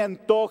mí se me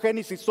antojen,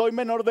 y si soy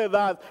menor de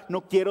edad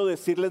no quiero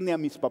decirles ni a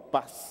mis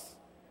papás.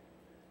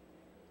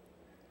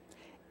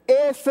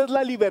 Esa es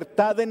la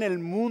libertad en el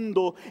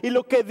mundo, y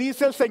lo que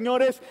dice el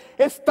Señor es: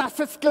 estás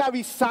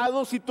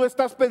esclavizado si tú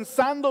estás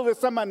pensando de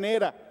esa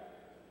manera.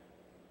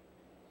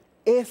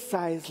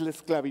 Esa es la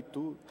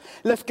esclavitud.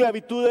 La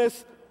esclavitud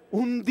es: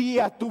 un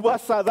día tú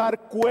vas a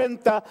dar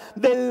cuenta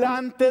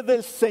delante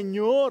del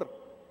Señor.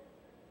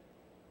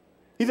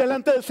 Y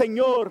delante del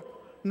Señor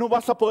no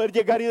vas a poder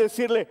llegar y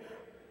decirle: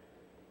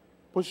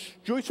 pues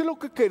yo hice lo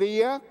que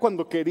quería,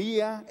 cuando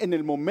quería, en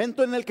el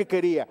momento en el que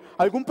quería.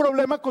 ¿Algún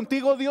problema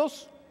contigo,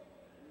 Dios?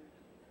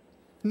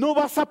 No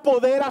vas a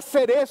poder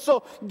hacer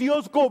eso.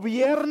 Dios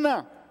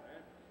gobierna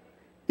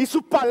y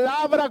su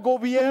palabra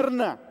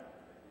gobierna.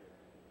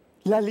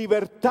 La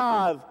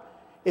libertad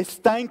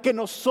está en que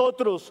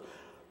nosotros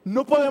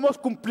no podemos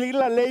cumplir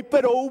la ley,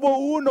 pero hubo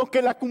uno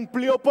que la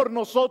cumplió por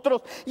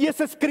nosotros, y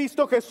ese es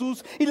Cristo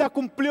Jesús, y la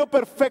cumplió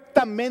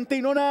perfectamente.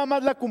 Y no nada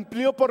más la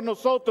cumplió por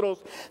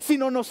nosotros,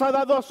 sino nos ha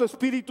dado a su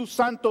Espíritu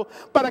Santo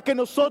para que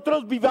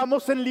nosotros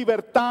vivamos en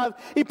libertad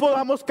y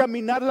podamos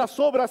caminar las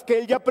obras que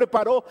Él ya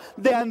preparó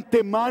de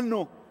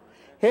antemano.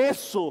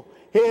 Eso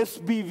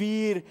es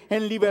vivir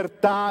en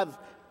libertad.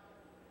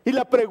 Y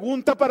la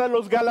pregunta para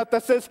los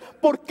Gálatas es: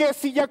 ¿por qué,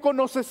 si ya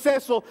conoces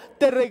eso,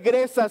 te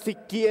regresas y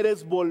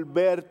quieres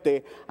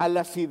volverte a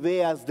las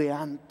ideas de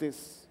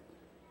antes?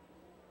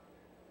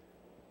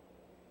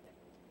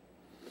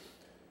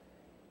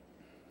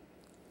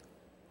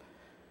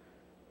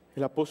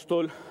 El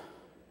apóstol,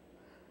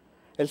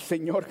 el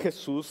Señor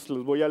Jesús,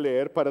 les voy a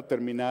leer para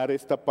terminar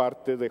esta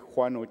parte de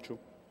Juan 8.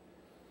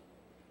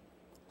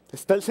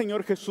 Está el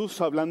Señor Jesús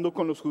hablando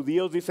con los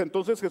judíos. Dice: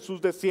 entonces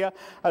Jesús decía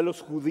a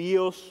los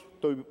judíos,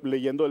 estoy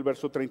leyendo el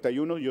verso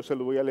 31, yo se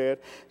lo voy a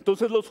leer.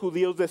 Entonces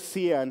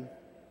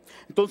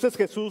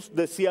Jesús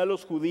decía a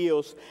los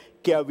judíos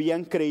que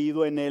habían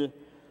creído en Él: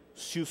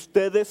 si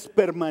ustedes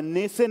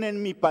permanecen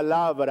en mi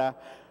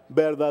palabra,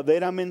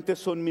 verdaderamente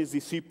son mis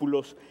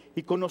discípulos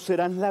y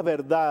conocerán la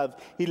verdad,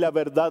 y la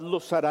verdad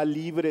los hará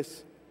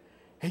libres.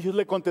 Ellos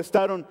le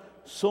contestaron: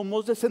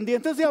 somos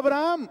descendientes de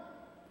Abraham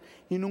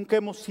y nunca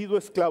hemos sido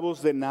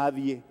esclavos de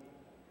nadie.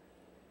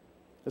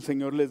 El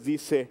Señor les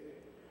dice: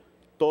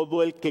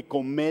 todo el que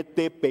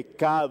comete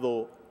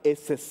pecado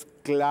es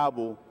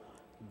esclavo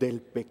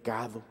del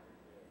pecado.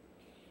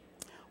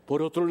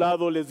 Por otro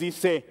lado les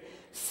dice: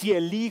 si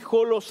el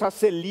Hijo los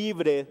hace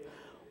libres,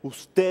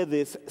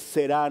 ustedes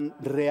serán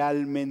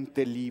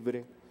realmente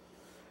libres.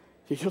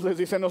 Y ellos les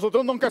dicen: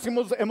 nosotros nunca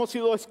hemos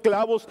sido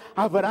esclavos,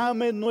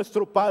 Abraham es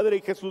nuestro padre.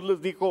 Y Jesús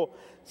les dijo: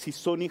 si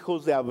son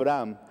hijos de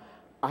Abraham,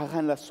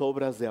 hagan las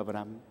obras de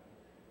Abraham.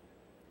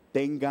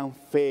 Tengan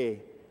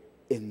fe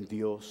en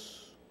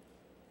Dios.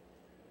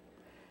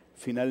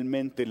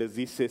 Finalmente les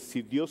dice: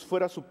 si Dios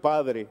fuera su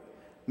padre,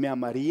 me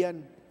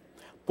amarían,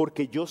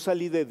 porque yo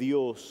salí de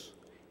Dios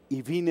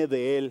y vine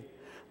de Él.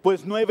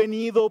 Pues no he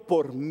venido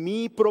por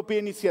mi propia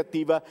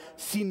iniciativa,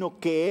 sino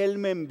que Él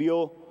me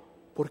envió.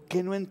 ¿Por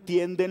qué no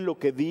entienden lo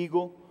que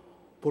digo?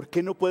 ¿Por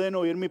qué no pueden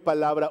oír mi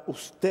palabra?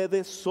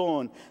 Ustedes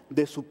son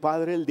de su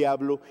padre el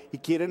diablo y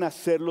quieren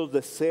hacer los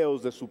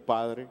deseos de su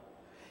padre.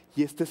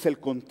 Y este es el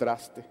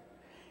contraste.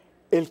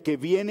 El que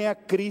viene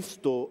a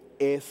Cristo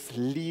es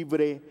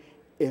libre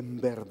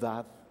en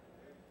verdad.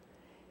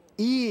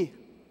 Y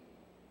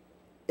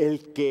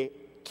el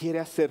que quiere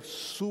hacer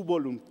su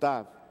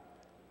voluntad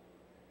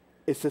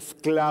es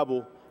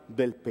esclavo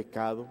del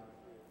pecado.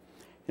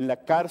 En la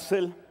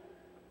cárcel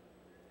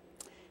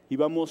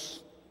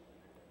íbamos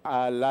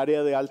al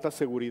área de alta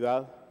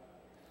seguridad.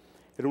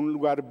 Era un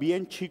lugar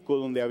bien chico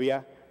donde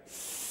había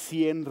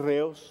 100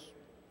 reos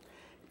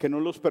que no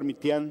los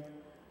permitían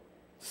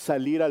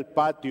salir al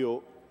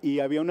patio, y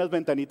había unas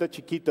ventanitas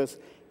chiquitas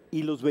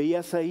y los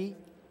veías ahí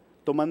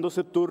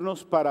tomándose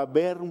turnos para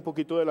ver un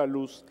poquito de la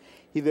luz.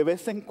 Y de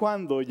vez en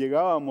cuando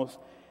llegábamos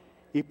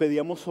y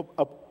pedíamos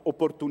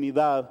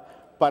oportunidad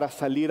para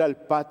salir al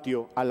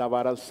patio a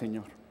alabar al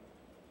Señor,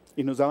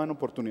 y nos daban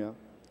oportunidad.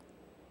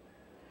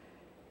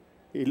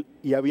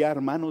 Y había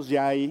hermanos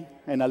ya ahí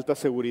en alta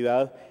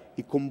seguridad,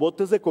 y con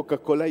botes de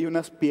Coca-Cola y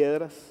unas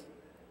piedras,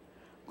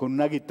 con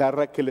una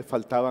guitarra que le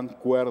faltaban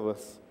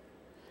cuerdas,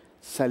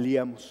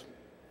 salíamos.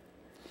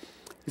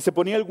 Y se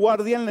ponía el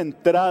guardia en la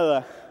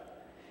entrada,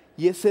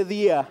 y ese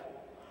día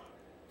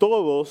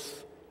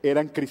todos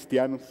eran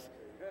cristianos.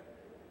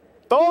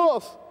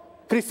 Todos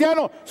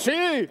Cristiano, sí,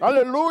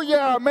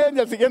 aleluya, amén. Y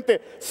al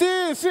siguiente, sí,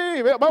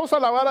 vamos a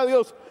alabar a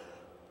Dios.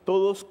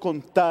 Todos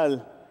con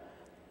tal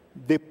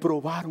de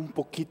probar un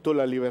poquito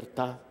la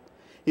libertad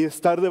y de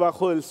estar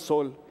debajo del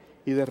sol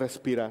y de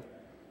respirar.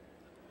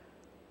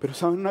 Pero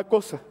 ¿saben una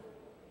cosa?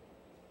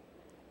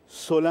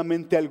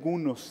 Solamente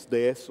algunos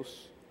de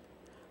esos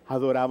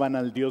adoraban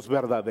al Dios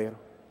verdadero.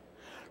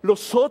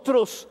 Los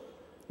otros,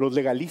 los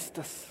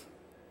legalistas,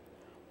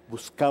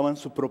 buscaban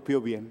su propio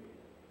bien.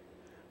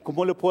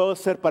 ¿Cómo le puedo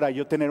hacer para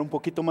yo tener un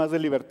poquito más de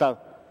libertad?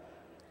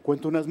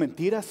 Cuento unas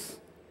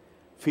mentiras.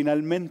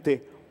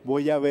 Finalmente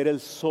voy a ver el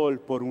sol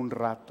por un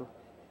rato.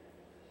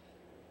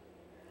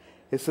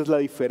 Esa es la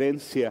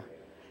diferencia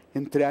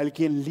entre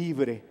alguien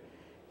libre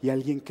y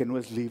alguien que no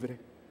es libre.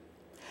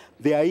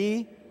 De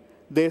ahí,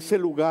 de ese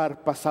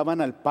lugar,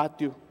 pasaban al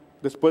patio.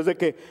 Después de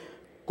que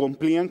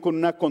cumplían con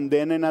una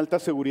condena en alta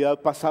seguridad,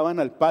 pasaban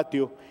al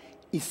patio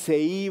y se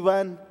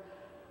iban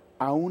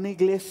a una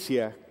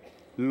iglesia,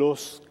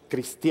 los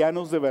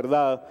cristianos de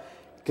verdad,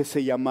 que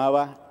se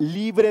llamaba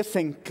Libres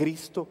en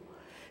Cristo.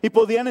 Y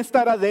podían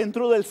estar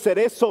adentro del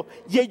cerezo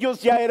y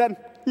ellos ya eran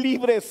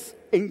libres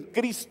en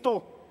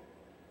Cristo.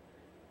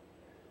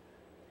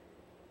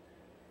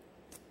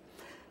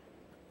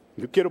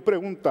 Yo quiero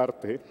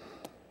preguntarte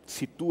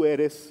si tú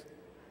eres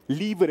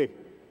libre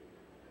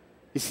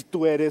y si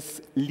tú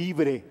eres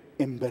libre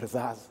en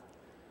verdad,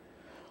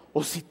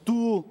 o si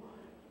tú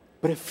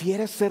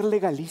prefieres ser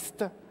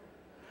legalista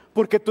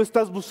porque tú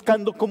estás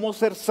buscando cómo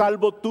ser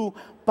salvo tú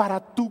para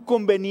tu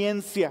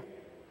conveniencia,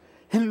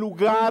 en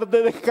lugar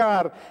de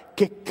dejar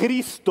que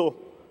Cristo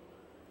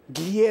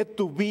guíe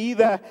tu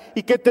vida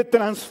y que te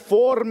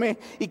transforme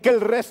y que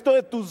el resto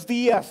de tus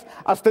días,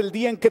 hasta el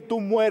día en que tú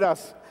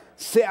mueras,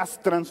 seas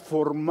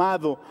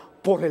transformado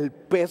por el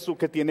peso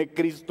que tiene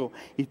Cristo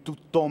y tú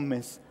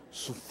tomes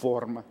su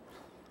forma.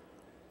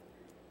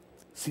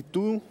 Si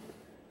tú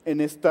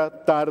en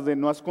esta tarde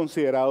no has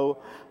considerado,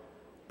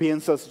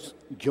 piensas,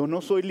 yo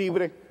no soy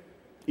libre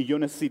y yo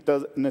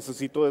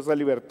necesito de esa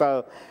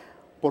libertad,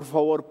 por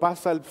favor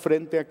pasa al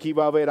frente, aquí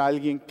va a haber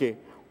alguien que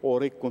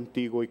ore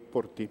contigo y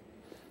por ti.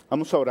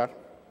 Vamos a orar.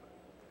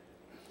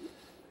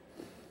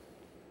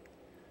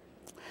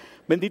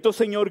 Bendito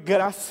Señor,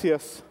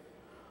 gracias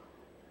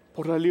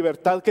por la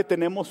libertad que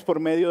tenemos por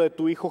medio de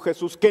tu Hijo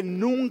Jesús, que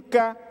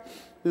nunca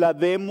la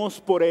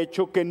demos por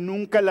hecho, que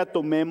nunca la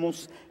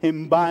tomemos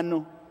en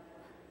vano,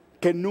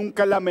 que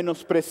nunca la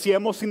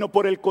menospreciemos, sino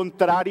por el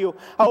contrario,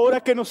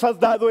 ahora que nos has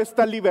dado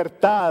esta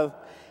libertad,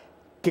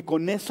 que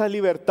con esa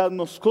libertad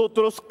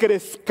nosotros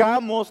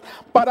crezcamos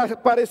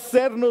para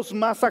parecernos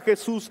más a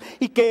Jesús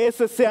y que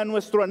ese sea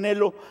nuestro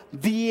anhelo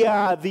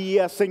día a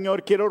día.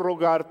 Señor, quiero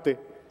rogarte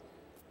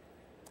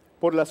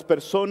por las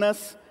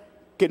personas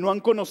que no han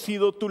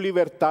conocido tu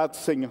libertad,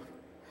 Señor.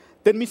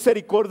 Ten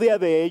misericordia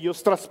de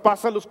ellos,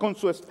 traspásalos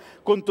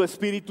con tu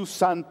Espíritu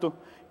Santo,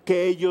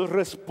 que ellos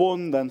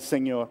respondan,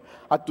 Señor,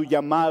 a tu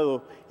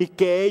llamado y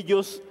que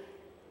ellos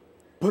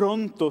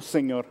pronto,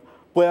 Señor,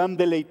 puedan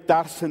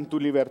deleitarse en tu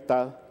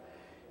libertad.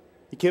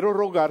 Y quiero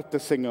rogarte,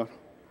 Señor,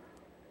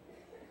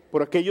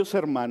 por aquellos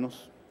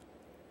hermanos,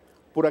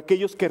 por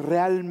aquellos que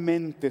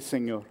realmente,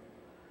 Señor,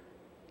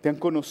 te han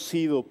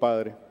conocido,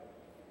 Padre,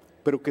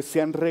 pero que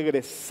se han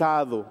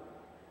regresado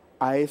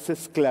a esa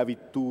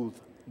esclavitud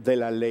de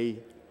la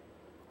ley,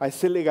 a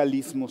ese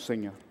legalismo,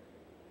 Señor.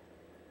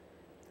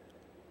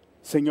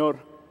 Señor,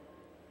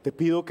 te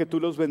pido que tú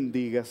los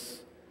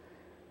bendigas,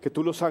 que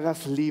tú los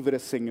hagas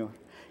libres, Señor,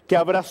 que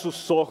abras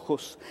sus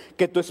ojos,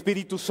 que tu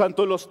Espíritu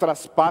Santo los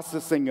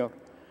traspase, Señor.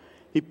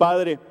 Y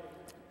Padre,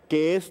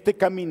 que este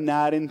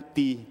caminar en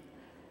ti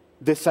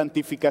de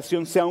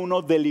santificación sea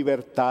uno de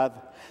libertad,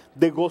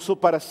 de gozo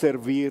para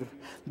servir,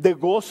 de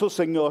gozo,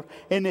 Señor,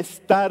 en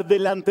estar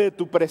delante de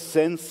tu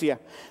presencia,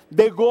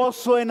 de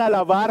gozo en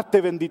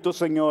alabarte, bendito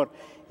Señor,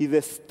 y de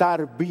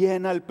estar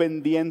bien al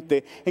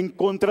pendiente en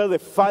contra de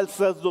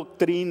falsas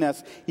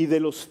doctrinas y de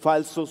los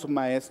falsos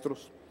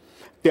maestros.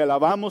 Te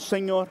alabamos,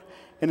 Señor,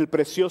 en el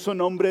precioso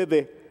nombre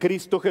de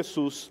Cristo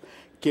Jesús,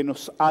 que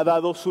nos ha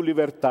dado su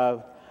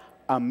libertad.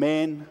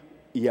 Amén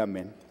y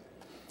amén.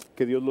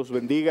 Que Dios los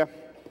bendiga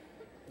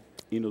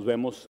y nos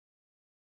vemos